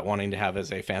talked about wanting to have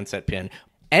as a fan set pin.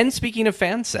 And speaking of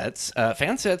fan sets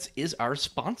is our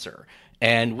sponsor.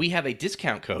 And we have a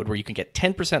discount code where you can get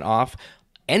 10% off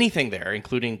anything there,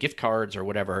 including gift cards or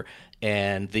whatever.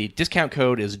 And the discount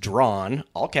code is DRAWN,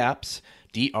 all caps,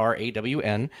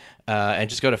 DRAWN. And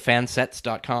just go to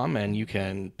fansets.com and you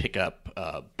can pick up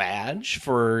a badge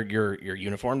for your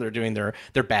uniform. They're doing their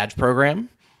badge program.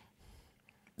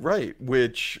 Right,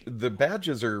 which the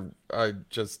badges are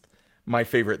just my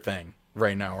favorite thing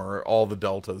right now, are all the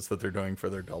Deltas that they're doing for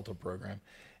their Delta program.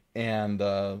 And,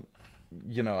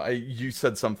 you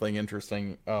said something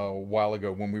interesting a while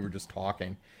ago when we were just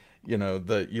talking,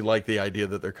 that you like the idea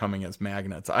that they're coming as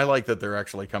magnets. I like that they're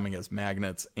actually coming as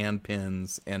magnets and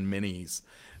pins and minis.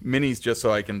 Minis just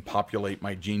so I can populate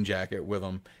my jean jacket with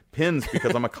them. Pins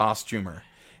because I'm a costumer.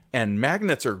 And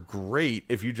magnets are great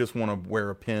if you just want to wear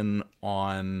a pin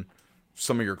on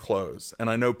some of your clothes. And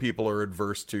I know people are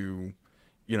adverse to,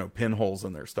 pinholes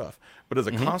in their stuff. But as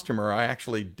a costumer, I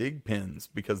actually dig pins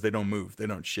because they don't move. They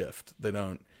don't shift.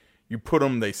 You put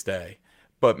them, they stay.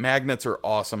 But magnets are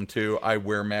awesome too. I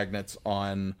wear magnets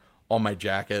on all my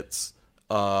jackets.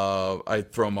 I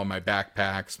throw them on my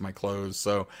backpacks, my clothes.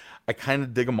 So I kind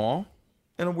of dig them all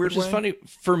in a weird way. Which is funny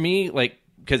for me,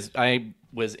 because I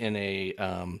was in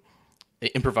a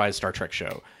improvised Star Trek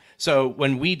show. So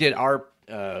when we did our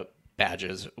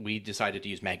badges, we decided to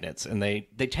use magnets, and they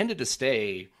tended to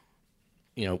stay,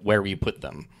 where you put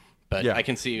them. But Yeah. I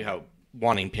can see how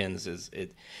wanting pins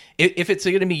if it's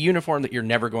going to be uniform that you're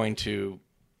never going to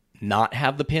not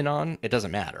have the pin on, it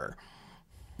doesn't matter.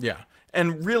 Yeah.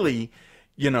 And really,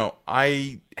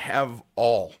 I have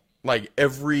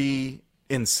every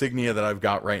insignia that I've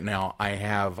got right now, I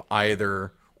have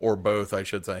either or both, I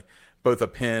should say, both a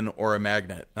pin or a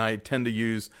magnet. And I tend to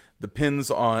use the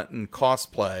pins in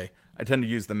cosplay. I tend to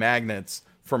use the magnets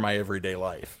for my everyday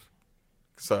life.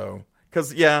 So,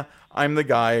 because, I'm the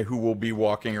guy who will be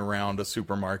walking around a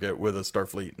supermarket with a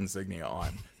Starfleet insignia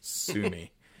on. Sue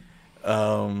me.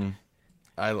 I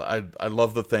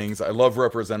love the things. I love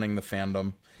representing the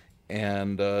fandom.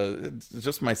 And it's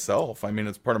just myself. I mean,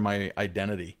 it's part of my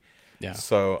identity. Yeah.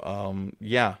 So,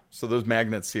 So those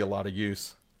magnets see a lot of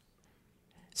use.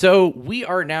 So we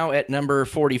are now at number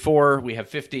 44. We have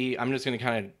 50. I'm just going to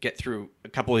kind of get through a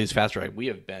couple of these faster.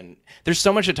 There's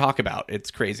so much to talk about.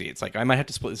 It's crazy. It's like I might have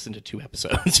to split this into 2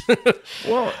 episodes.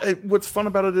 Well, what's fun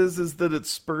about it is that it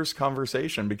spurs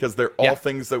conversation because they're all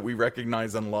things that we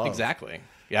recognize and love. Exactly.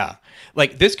 Yeah.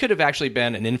 Like this could have actually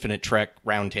been an Infinite Trek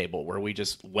roundtable where we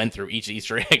just went through each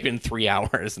Easter egg in 3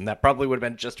 hours, and that probably would have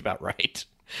been just about right.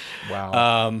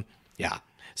 Wow. Yeah.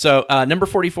 So number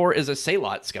 44 is a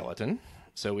Salot skeleton.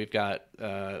 So we've got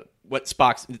what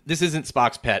Spock's... This isn't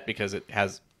Spock's pet because it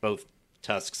has both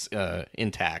tusks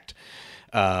intact.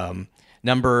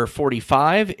 Number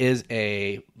 45 is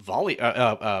a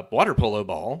water polo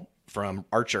ball from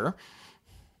Archer.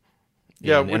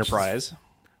 Yeah, Enterprise.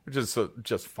 Which is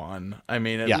just fun. I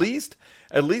mean, at least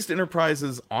Enterprise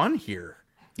is on here.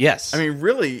 Yes. I mean,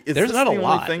 really, there's not a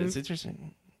lot. It's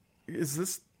interesting. Is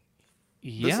this?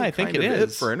 Yeah, I think it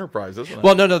is for Enterprise, isn't it?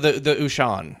 Well, no, the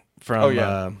Ushan from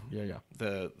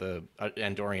the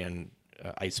Andorian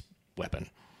ice weapon.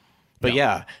 But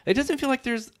yeah, it doesn't feel like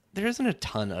there isn't a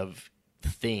ton of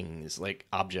things like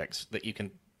objects that you can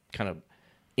kind of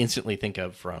instantly think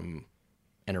of from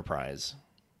Enterprise.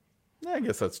 I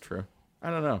guess that's true. I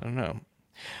don't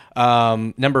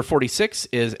know. Number 46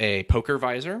 is a poker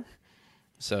visor.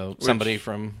 So somebody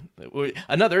from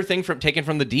another thing taken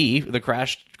from the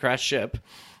crashed ship.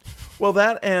 Well,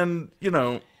 that, and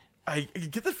I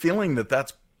get the feeling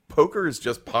that's poker is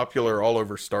just popular all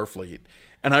over Starfleet,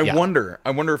 and I wonder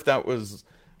if that was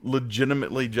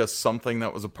legitimately just something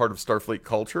that was a part of Starfleet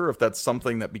culture, if that's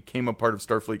something that became a part of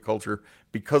Starfleet culture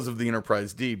because of the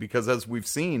Enterprise D. Because as we've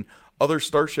seen, other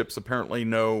starships apparently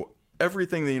know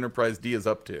everything the Enterprise D is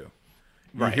up to.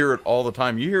 You hear it all the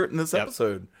time. You hear it in this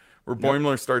episode where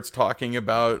Boimler starts talking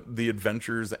about the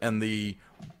adventures and the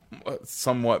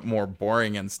somewhat more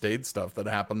boring and staid stuff that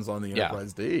happens on the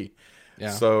Enterprise D. Yeah.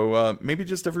 So maybe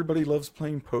just everybody loves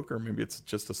playing poker. Maybe it's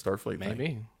just a Starfleet thing.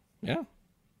 Maybe.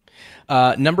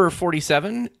 Yeah. Number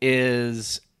 47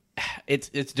 is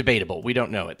it's debatable. We don't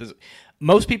know it.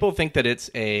 Most people think that it's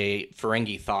a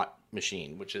Ferengi thought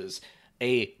machine, which is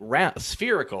a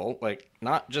spherical, like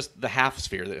not just the half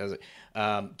sphere that has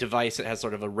a device that has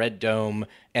sort of a red dome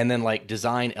and then like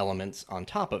design elements on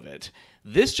top of it.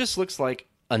 This just looks like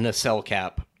a nacelle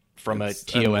cap from a It's a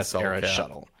TOS nacelle era cap.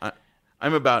 shuttle.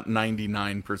 I'm about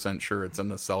 99% sure it's a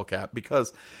nacelle cap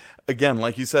because, again,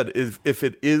 like you said, if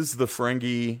it is the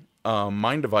Ferengi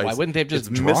mind device, Why wouldn't they have just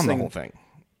it's drawn the missing- whole thing?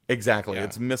 Exactly. Yeah.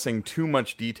 It's missing too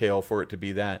much detail for it to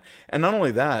be that. And not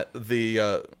only that,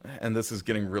 and this is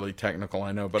getting really technical,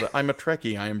 I know, but I'm a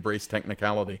Trekkie. I embrace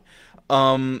technicality.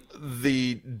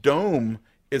 The dome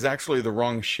is actually the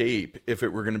wrong shape if it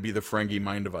were going to be the Ferengi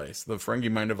mind device. The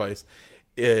Ferengi mind device,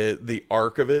 the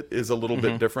arc of it is a little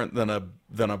bit different than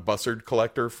a Bussard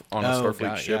collector on a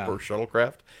Starfleet ship or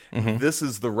shuttlecraft. This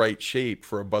is the right shape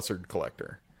for a Bussard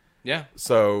collector. Yeah.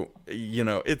 So,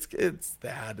 it's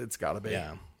that. It's got to be.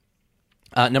 Yeah.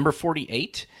 Number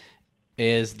 48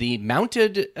 is the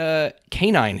mounted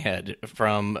canine head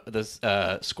from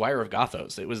the Squire of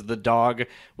Gothos. It was the dog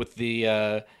with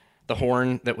the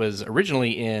horn that was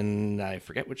originally in, I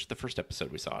forget which the first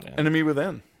episode we saw it in. Enemy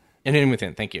Within. Enemy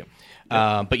Within, thank you.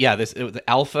 But yeah, it was the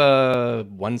Alpha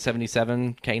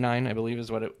 177 canine, I believe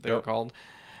is what they were called.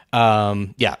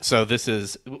 So this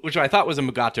is, which I thought was a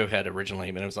Mugato head originally,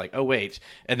 but it was like, oh wait.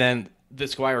 And then the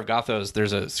Squire of Gothos,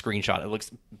 there's a screenshot. It looks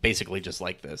basically just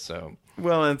like this. So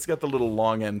Well, and it's got the little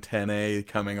long antennae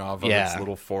coming off of its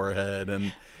little forehead,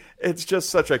 and it's just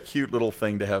such a cute little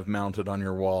thing to have mounted on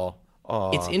your wall.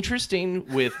 Aw. it's interesting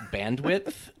with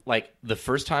bandwidth. Like the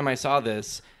first time I saw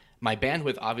this, my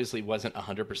bandwidth obviously wasn't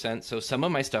 100%, so some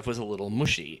of my stuff was a little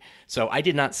mushy. So I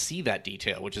did not see that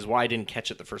detail, which is why I didn't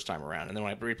catch it the first time around. And then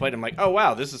when I replayed, I'm like, oh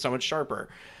wow, this is so much sharper.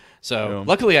 So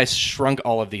luckily I shrunk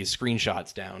all of these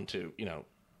screenshots down to,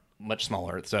 much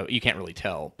smaller, so you can't really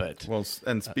tell. But Well,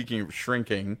 and speaking of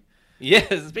shrinking,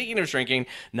 yes, speaking of shrinking,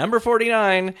 number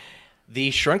 49,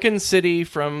 the shrunken city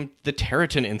from the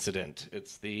Territon incident.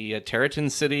 It's the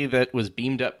Territon city that was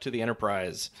beamed up to the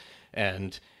Enterprise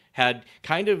and had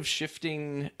kind of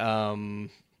shifting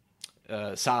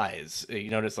size.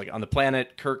 You notice, like, on the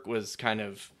planet, Kirk was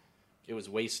it was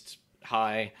waist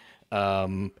high.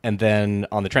 And then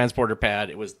on the transporter pad,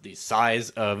 it was the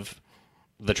size of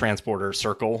the transporter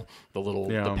circle,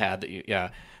 the pad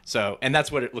that So, and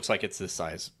that's what it looks like. It's this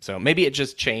size. So maybe it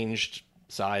just changed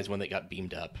size when they got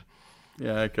beamed up.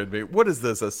 yeah, it could be. What is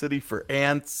this? A city for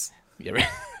ants? Yeah,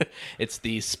 it's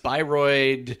the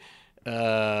Spiroid.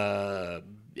 I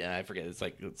forget. It's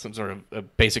like some sort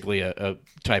of basically a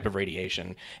type of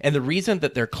radiation. And the reason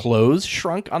that their clothes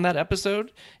shrunk on that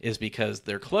episode is because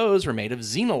their clothes were made of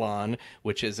xenolon,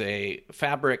 which is a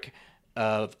fabric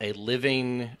of a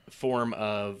living form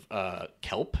of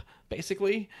kelp,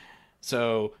 basically.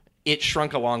 So it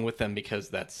shrunk along with them because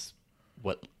that's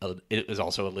what it is,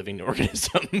 also a living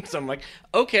organism. So I'm like,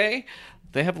 okay,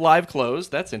 they have live clothes.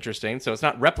 That's interesting. So it's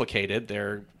not replicated.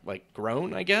 They're like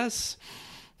grown, I guess.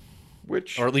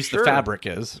 Or at least the fabric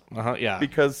is. Yeah.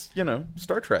 Because,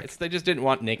 Star Trek. They just didn't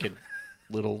want naked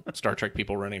little Star Trek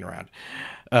people running around.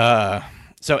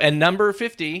 And number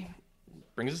 50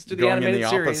 brings us to the going in animated the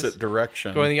series. opposite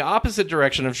direction. Going the opposite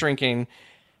direction of shrinking.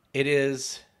 It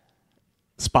is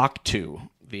Spock 2,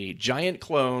 the giant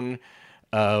clone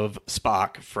of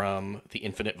Spock from the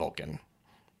Infinite Vulcan,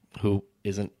 who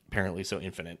isn't apparently so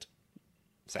infinite,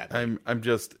 sadly. I'm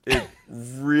just, it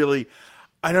really,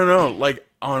 I don't know. Like,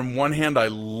 on one hand, I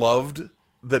loved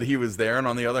that he was there, and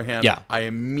on the other hand, I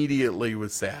immediately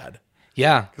was sad.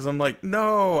 Yeah. Because I'm like,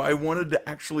 no, I wanted to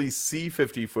actually see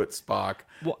 50-foot Spock.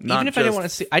 Well, even if I didn't want to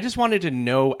see, I just wanted to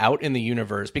know out in the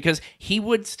universe, because he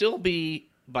would still be,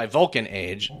 by Vulcan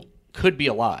age, could be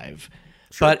alive.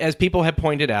 Sure. But as people have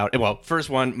pointed out, well, first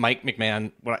one, Mike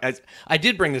McMahon, I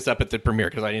did bring this up at the premiere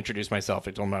because I introduced myself.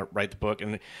 I told him to write the book.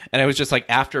 And I was just like,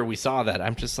 after we saw that,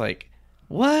 I'm just like,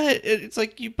 what? It's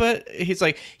like, but he's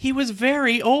like, he was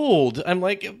very old. I'm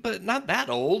like, but not that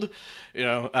old.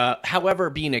 However,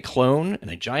 being a clone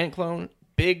and a giant clone,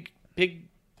 big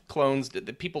clones,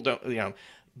 that people don't,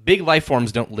 big life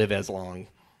forms don't live as long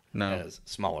as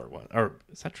smaller ones. Or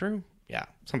is that true? Yeah,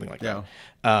 something like that.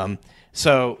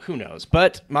 So who knows?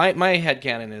 But my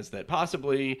headcanon is that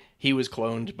possibly he was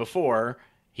cloned before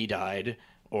he died,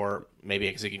 or maybe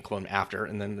because he can clone after,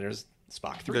 and then there's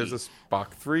Spock 3. There's a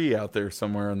Spock 3 out there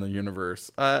somewhere in the universe.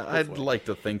 I'd like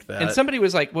to think that. And somebody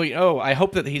was like, well, I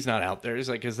hope that he's not out there. He's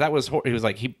like, because that was, he was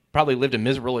like, he probably lived a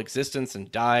miserable existence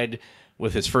and died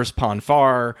with his first Pon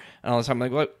farr and all this time.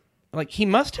 I'm like, what? Like, he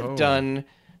must have done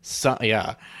some,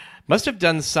 must have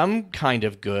done some kind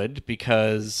of good,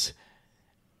 because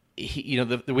he,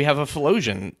 we have a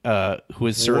Philosian who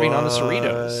is serving on the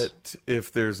Cerritos. What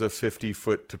if there's a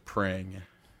 50-foot to Pring?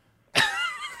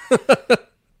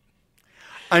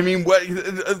 I mean, what?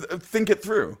 Think it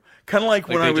through. Kind of like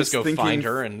when I was just go thinking, find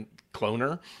her and clone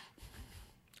her.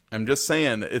 I'm just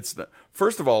saying,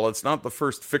 first of all, it's not the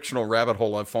first fictional rabbit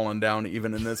hole I've fallen down,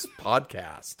 even in this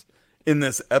podcast, in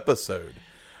this episode.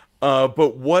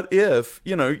 But what if,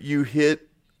 you hit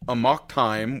a Mach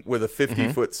time with a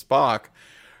 50-foot Spock?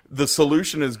 The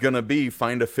solution is going to be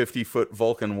find a 50-foot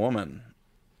Vulcan woman.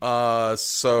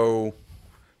 So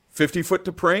 50-foot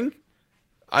T'Pring?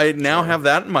 I now have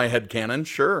that in my headcanon.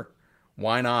 Sure.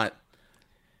 Why not?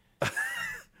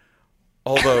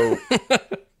 Although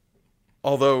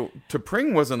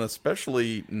T'Pring wasn't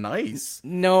especially nice.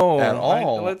 No. At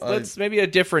all. Let's maybe a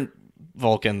different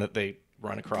Vulcan that they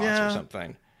run across or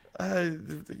something. Maybe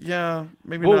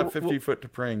not 50-foot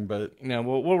T'Pring, but... No,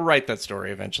 we'll write that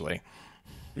story eventually.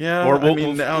 Yeah, or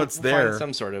now it's there. Find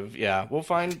some sort of we'll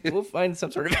find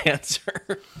some sort of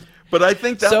answer. But I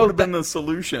think that would have been the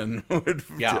solution.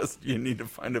 You need to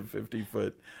find a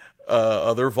 50-foot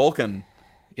other Vulcan.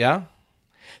 Yeah.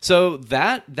 So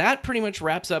that pretty much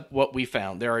wraps up what we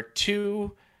found. There are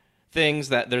two things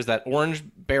there's that orange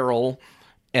barrel,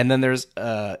 and then there's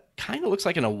kind of looks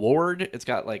like an award. It's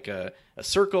got like a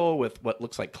circle with what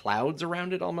looks like clouds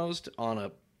around it almost on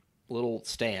a little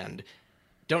stand.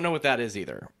 Don't know what that is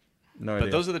either. No idea.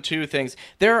 But those are the two things.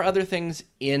 There are other things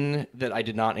in that I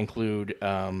did not include.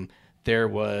 There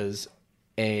was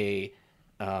a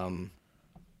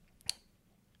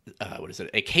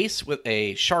a case with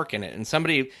a shark in it, and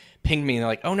somebody pinged me and they're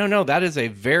like, "Oh no, that is a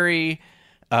very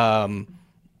important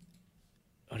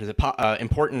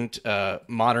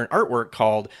modern artwork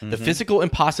called The Physical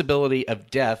Impossibility of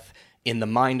Death in the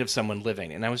Mind of Someone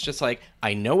Living." And I was just like,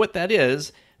 I know what that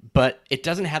is, but it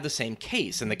doesn't have the same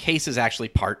case, and the case is actually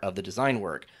part of the design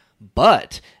work.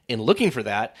 But in looking for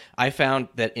that, I found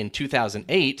that in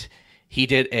 2008, he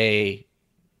did a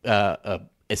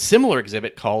similar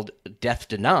exhibit called Death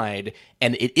Denied,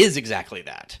 and it is exactly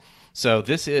that. So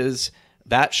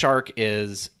that shark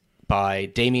is by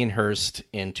Damien Hirst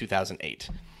in 2008.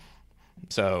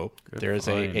 So there's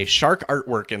a shark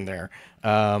artwork in there.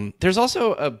 There's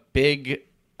also a big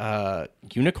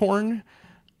unicorn,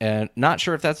 and not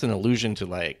sure if that's an allusion to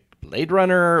like Blade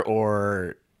Runner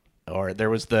or there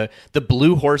was the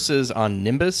blue horses on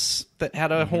Nimbus that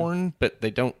had a horn, but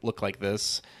they don't look like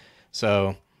this.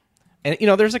 So, and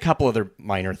there's a couple other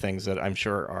minor things that I'm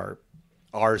sure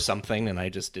are something, and I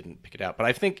just didn't pick it out. But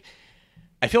I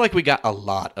feel like we got a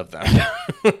lot of them.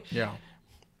 Yeah.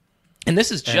 And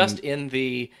this is just in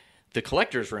the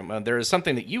collector's room. There is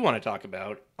something that you want to talk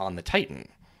about on the Titan,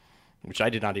 which I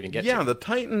did not even get to. Yeah, the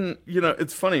Titan,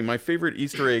 it's funny. My favorite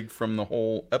Easter egg from the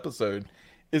whole episode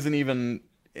isn't even,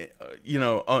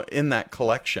 in that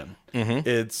collection.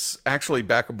 It's actually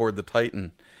back aboard the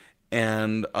Titan.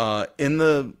 And in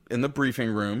the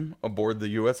briefing room aboard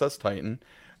the USS Titan,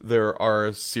 there are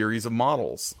a series of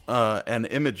models and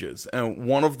images. And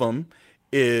one of them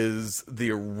is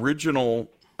the original,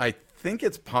 I think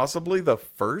it's possibly the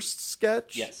first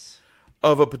sketch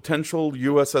of a potential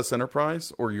USS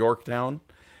Enterprise or Yorktown.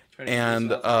 And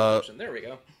there we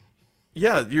go.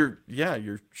 Yeah,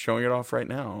 you're showing it off right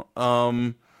now.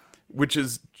 Which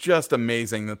is just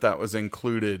amazing that was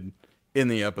included in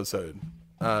the episode.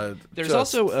 There's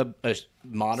also a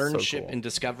modern so ship cool. in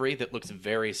Discovery that looks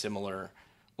very similar,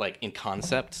 like in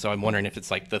concept. So I'm wondering if it's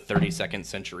like the 32nd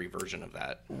century version of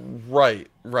that. Right.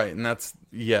 And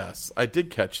yes, I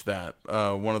did catch that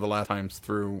one of the last times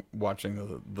through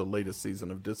watching the latest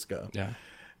season of Disco. Yeah.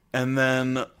 And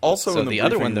then also so in the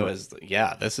other one though is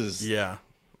this is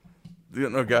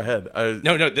No, go ahead.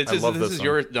 This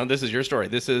is your story.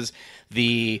 This is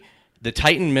the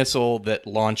Titan missile that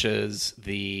launches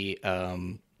the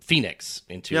Phoenix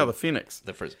into the Phoenix.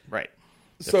 The first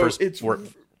So first it's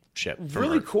ship.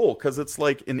 Really Earth. cool because it's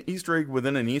like an Easter egg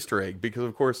within an Easter egg. Because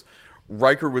of course,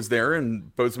 Riker was there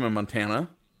in Bozeman, Montana,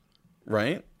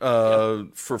 right?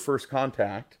 For first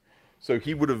contact, so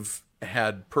he would have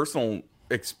had personal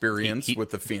experience with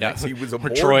the Phoenix. He was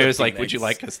aboard. Troy the was like, Phoenix "Would you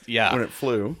like us?" Yeah, when it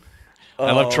flew.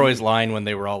 I love Troy's line when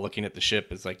they were all looking at the ship.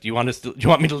 It's like, do you want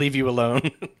me to leave you alone?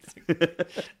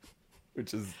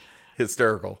 Which is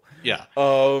hysterical. Yeah.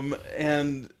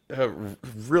 And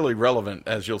really relevant,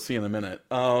 as you'll see in a minute.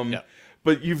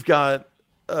 But you've got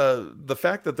the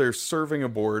fact that they're serving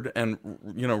aboard, and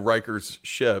Riker's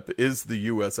ship is the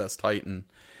USS Titan.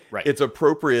 Right. It's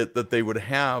appropriate that they would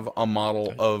have a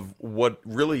model of what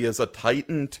really is a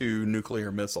Titan II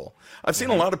nuclear missile. I've seen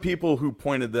a lot of people who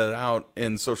pointed that out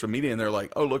in social media, and they're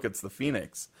like, "Oh, look, it's the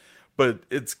Phoenix," but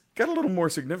it's got a little more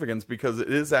significance because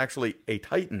it is actually a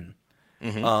Titan.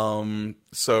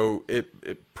 So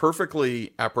it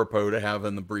perfectly apropos to have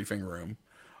in the briefing room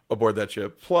aboard that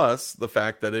ship. Plus the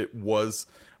fact that it was,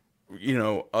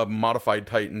 a modified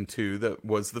Titan II that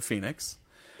was the Phoenix.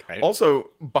 Right. Also,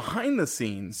 behind the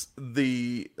scenes,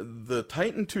 the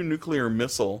Titan II nuclear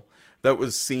missile that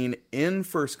was seen in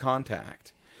First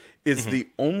Contact is the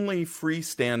only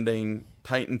freestanding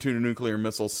Titan II nuclear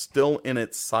missile still in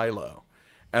its silo.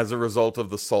 As a result of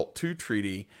the SALT II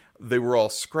treaty, they were all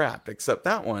scrapped, except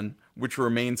that one, which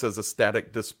remains as a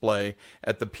static display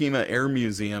at the Pima Air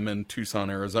Museum in Tucson,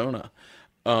 Arizona.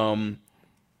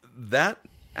 That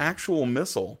actual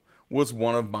missile was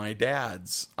one of my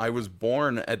dad's. I was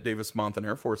born at Davis-Monthan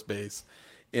Air Force Base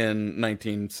in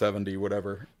 1970,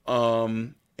 whatever.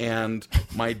 And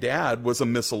my dad was a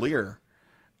missileer.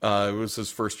 It was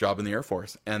his first job in the Air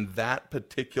Force. And that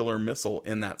particular missile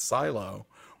in that silo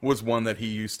was one that he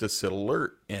used to sit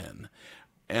alert in.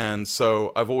 And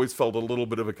so I've always felt a little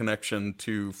bit of a connection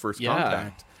to First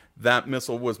Contact. That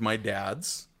missile was my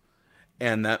dad's.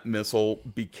 And that missile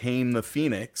became the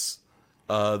Phoenix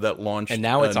that launched. And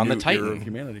now it's on the new era Titan. of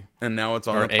humanity. And now it's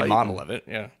on Or a Titan. a model of it,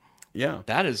 yeah. Yeah.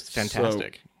 That is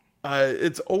fantastic. So,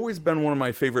 it's always been one of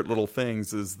my favorite little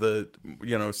things is that,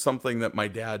 you know, something that my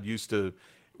dad used to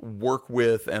work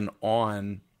with and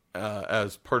on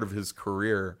as part of his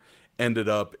career ended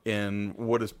up in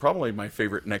what is probably my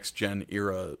favorite next-gen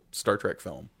era Star Trek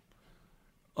film.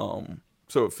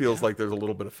 So it feels like there's a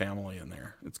little bit of family in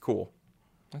there. It's cool.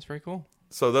 That's very cool.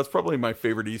 So that's probably my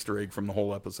favorite Easter egg from the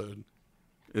whole episode.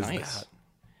 Is Nice. that.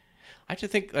 I have to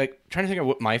think, trying to think of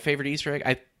what my favorite Easter egg,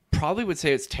 I probably would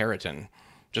say it's Territon.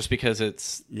 Just because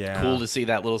it's cool to see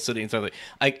that little city and stuff.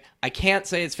 I can't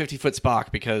say it's 50-foot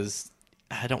Spock because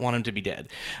I don't want him to be dead.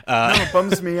 No, it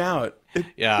bums me out.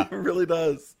 Yeah. It really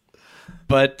does.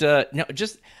 But no,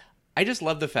 I just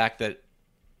love the fact that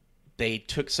they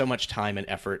took so much time and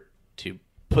effort to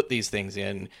put these things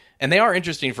in, and they are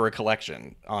interesting for a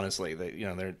collection. Honestly,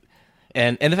 they're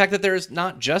and the fact that there's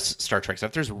not just Star Trek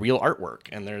stuff. There's real artwork,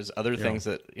 and there's other things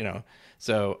that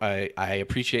So I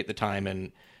appreciate the time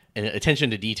and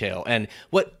attention to detail. And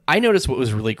what I noticed, what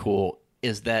was really cool,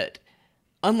 is that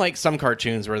unlike some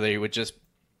cartoons where they would just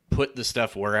put the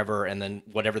stuff wherever and then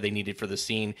whatever they needed for the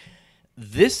scene,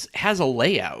 this has a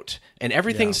layout and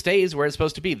everything stays where it's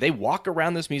supposed to be. They walk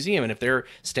around this museum, and if they're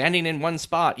standing in one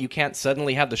spot, you can't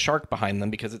suddenly have the shark behind them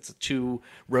because it's 2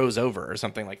 rows over or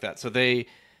something like that. So they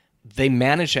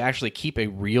managed to actually keep a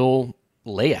real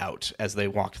layout as they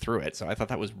walked through it. So I thought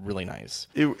that was really nice.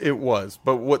 It was.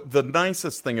 But what the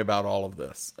nicest thing about all of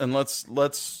this, and let's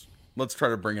try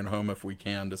to bring it home if we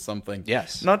can to something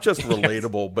not just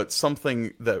relatable, but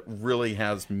something that really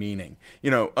has meaning.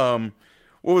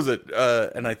 What was it?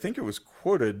 And I think it was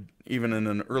quoted even in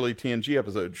an early TNG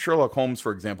episode. Sherlock Holmes,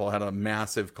 for example, had a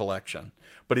massive collection,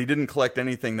 but he didn't collect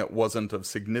anything that wasn't of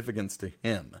significance to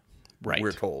him. Right.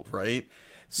 We're told, right?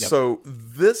 Yep. So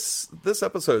this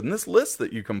episode and this list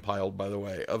that you compiled, by the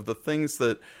way, of the things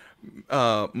that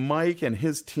Mike and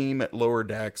his team at Lower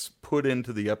Decks put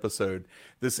into the episode,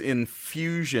 this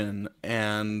infusion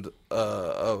and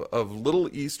of little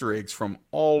Easter eggs from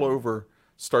all over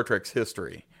Star Trek's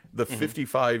history, the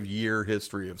 55-year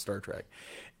history of Star Trek.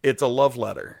 It's a love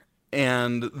letter.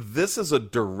 And this is a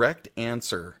direct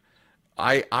answer,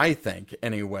 I think,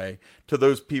 anyway, to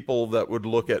those people that would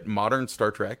look at modern Star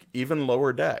Trek, even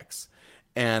Lower Decks,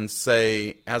 and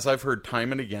say, as I've heard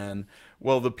time and again,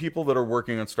 well, the people that are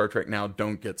working on Star Trek now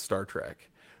don't get Star Trek.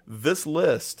 This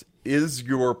list is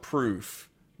your proof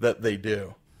that they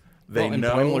do. They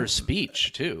know. Boimler's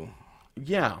speech, too.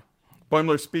 Yeah.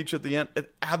 Boimler's speech at the end,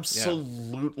 it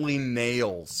absolutely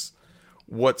nails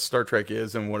what Star Trek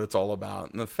is and what it's all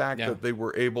about. And the fact that they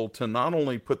were able to not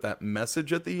only put that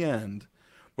message at the end,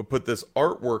 but put this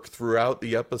artwork throughout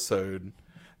the episode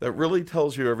that really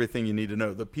tells you everything you need to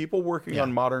know. The people working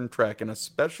on modern Trek, and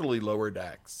especially Lower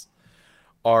Decks,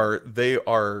 are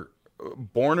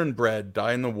born and bred,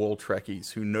 die-in-the-wool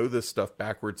Trekkies who know this stuff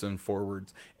backwards and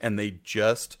forwards, and they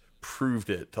just proved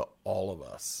it to all of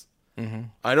us. Mm-hmm.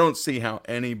 I don't see how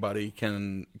anybody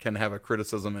can have a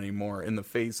criticism anymore in the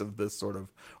face of this sort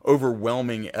of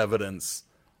overwhelming evidence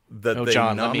that they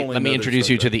John, not only let me introduce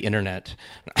you to the internet.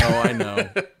 Oh, I know.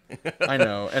 I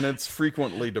know. And it's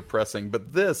frequently depressing,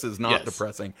 but this is not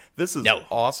depressing. This is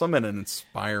awesome and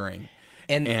inspiring.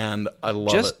 And I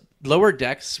love it. Lower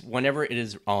Decks, whenever it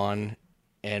is on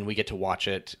and we get to watch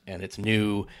it and it's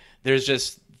new, there's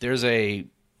a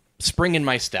spring in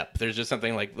my step. There's just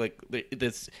something like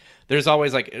this. There's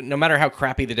always no matter how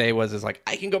crappy the day was, is I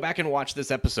can go back and watch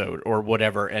this episode or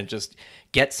whatever and just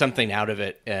get something out of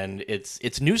it. And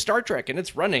it's new Star Trek and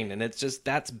it's running, and it's just,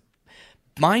 that's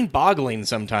mind-boggling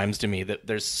sometimes to me that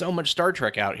there's so much Star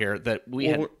Trek out here that we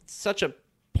had such a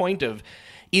point of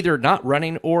either not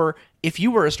running, or if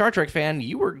you were a Star Trek fan,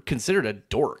 you were considered a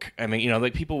dork. I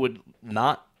mean, people would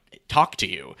not talk to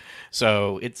you.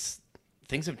 So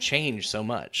things have changed so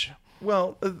much.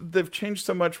 Well, they've changed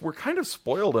so much. We're kind of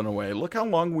spoiled in a way. Look how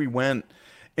long we went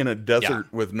in a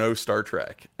desert with no Star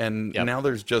Trek. And now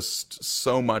there's just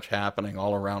so much happening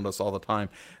all around us all the time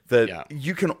that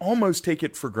you can almost take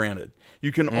it for granted.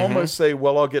 You can almost say,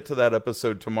 well, I'll get to that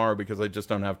episode tomorrow because I just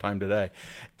don't have time today.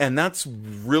 And that's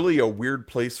really a weird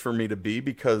place for me to be,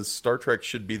 because Star Trek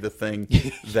should be the thing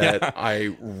that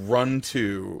I run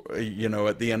to,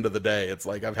 at the end of the day. It's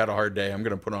like, I've had a hard day. I'm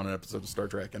going to put on an episode of Star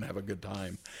Trek and have a good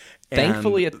time.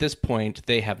 Thankfully, at this point,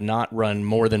 they have not run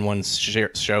more than one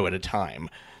show at a time,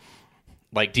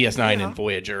 like DS9 and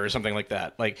Voyager or something like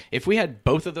that. Like, if we had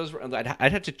both of those, I'd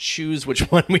have to choose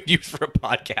which one we'd use for a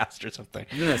podcast or something.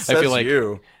 I feel like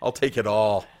I'll take it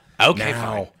all. Okay,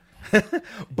 now. fine.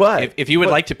 But if you would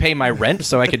like to pay my rent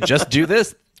so I could just do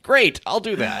this, great, I'll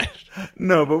do that.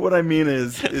 No, but what I mean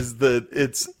is that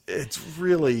it's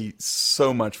really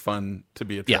so much fun to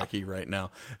be a Trekkie right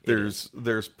now. There's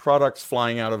products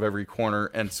flying out of every corner,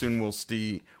 and soon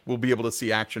we'll be able to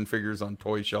see action figures on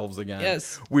toy shelves again.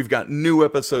 Yes. We've got new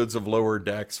episodes of Lower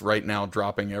Decks right now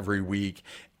dropping every week,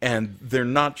 and they're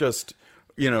not just,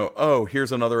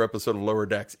 here's another episode of Lower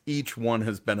Decks. Each one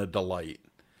has been a delight.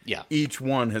 Yeah. Each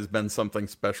one has been something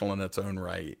special in its own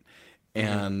right.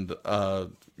 And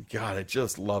God, I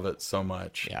just love it so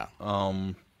much. Yeah.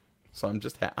 So I'm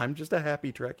just a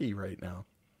happy Trekkie right now.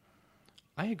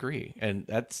 I agree, and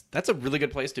that's a really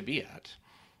good place to be at.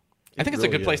 I think it's a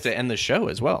good really place is. to end the show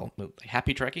as well.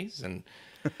 Happy Trekkies, and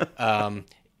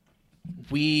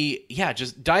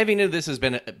just diving into this has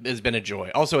been a joy.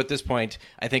 Also, at this point,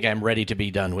 I think I'm ready to be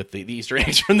done with the Easter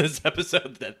eggs from this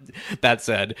episode. That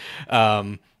said,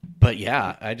 but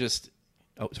yeah,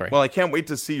 oh, sorry. Well, I can't wait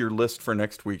to see your list for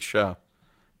next week's show.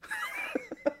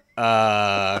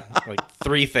 Like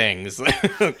 3 things.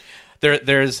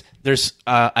 There's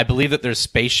I believe that there's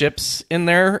spaceships in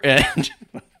there, and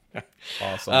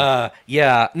Awesome.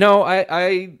 No,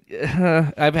 I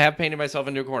have painted myself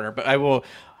into a corner, but I will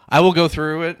go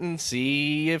through it and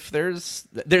see if there's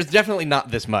definitely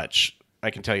not this much. I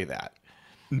can tell you that.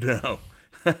 No.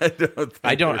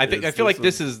 I feel like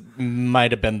this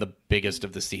might have been the biggest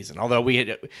of the season. Although we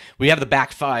have the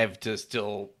back 5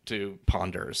 to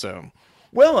ponder. So,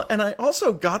 well, and I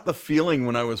also got the feeling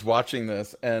when I was watching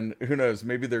this, and who knows,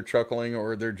 maybe they're chuckling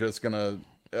or they're just gonna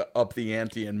up the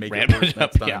ante and make it worse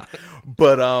next time. Yeah.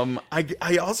 But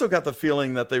I also got the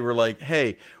feeling that they were like,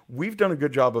 hey, we've done a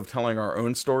good job of telling our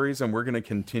own stories, and we're going to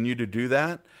continue to do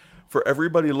that. For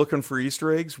everybody looking for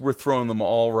Easter eggs, we're throwing them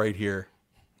all right here.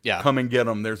 Yeah. Come and get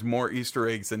them. There's more Easter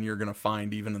eggs than you're going to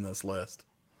find even in this list.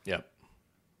 Yep.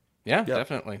 Yeah,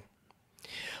 definitely.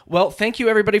 Well, thank you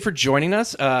everybody for joining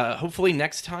us. Hopefully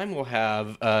next time we'll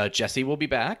have Jesse will be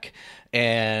back,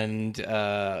 and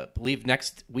believe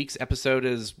next week's episode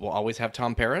we'll always have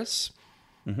Tom Paris.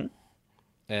 Mm-hmm.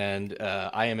 And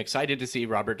I am excited to see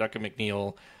Robert Duncan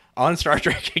McNeil on Star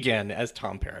Trek again as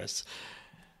Tom Paris.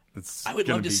 I would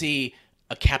love to see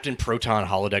a Captain Proton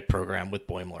holodeck program with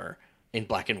Boimler in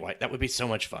black and white. That would be so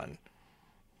much fun.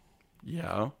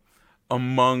 Yeah.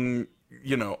 Among,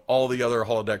 all the other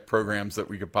holodeck programs that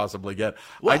we could possibly get.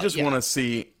 Well, I just want to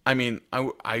see,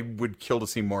 I would kill to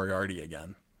see Moriarty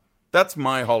again. That's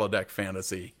my holodeck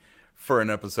fantasy for an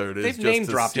episode. They've name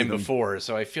dropped him before,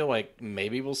 so I feel like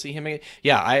maybe we'll see him again.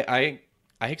 Yeah, I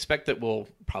expect that we'll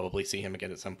probably see him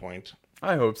again at some point.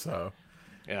 I hope so.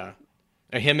 Yeah.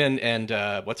 Him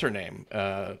and what's her name?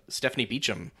 Stephanie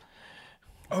Beacham.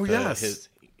 Oh, yes. Is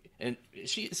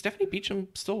Stephanie Beacham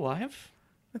still alive?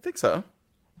 I think so.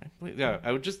 Yeah,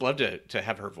 I would just love to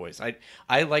have her voice.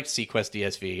 I liked Sequest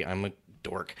DSV. I'm a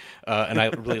dork, and I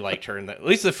really liked her at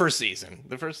least the first season.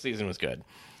 The first season was good.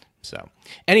 So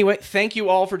anyway, thank you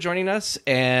all for joining us.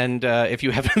 And if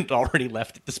you haven't already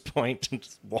left at this point and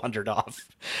just wandered off,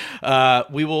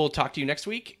 we will talk to you next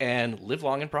week, and live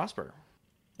long and prosper.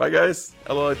 Bye, guys.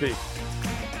 LLIP.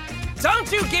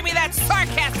 Don't you give me that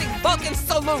sarcastic Vulcan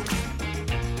salute!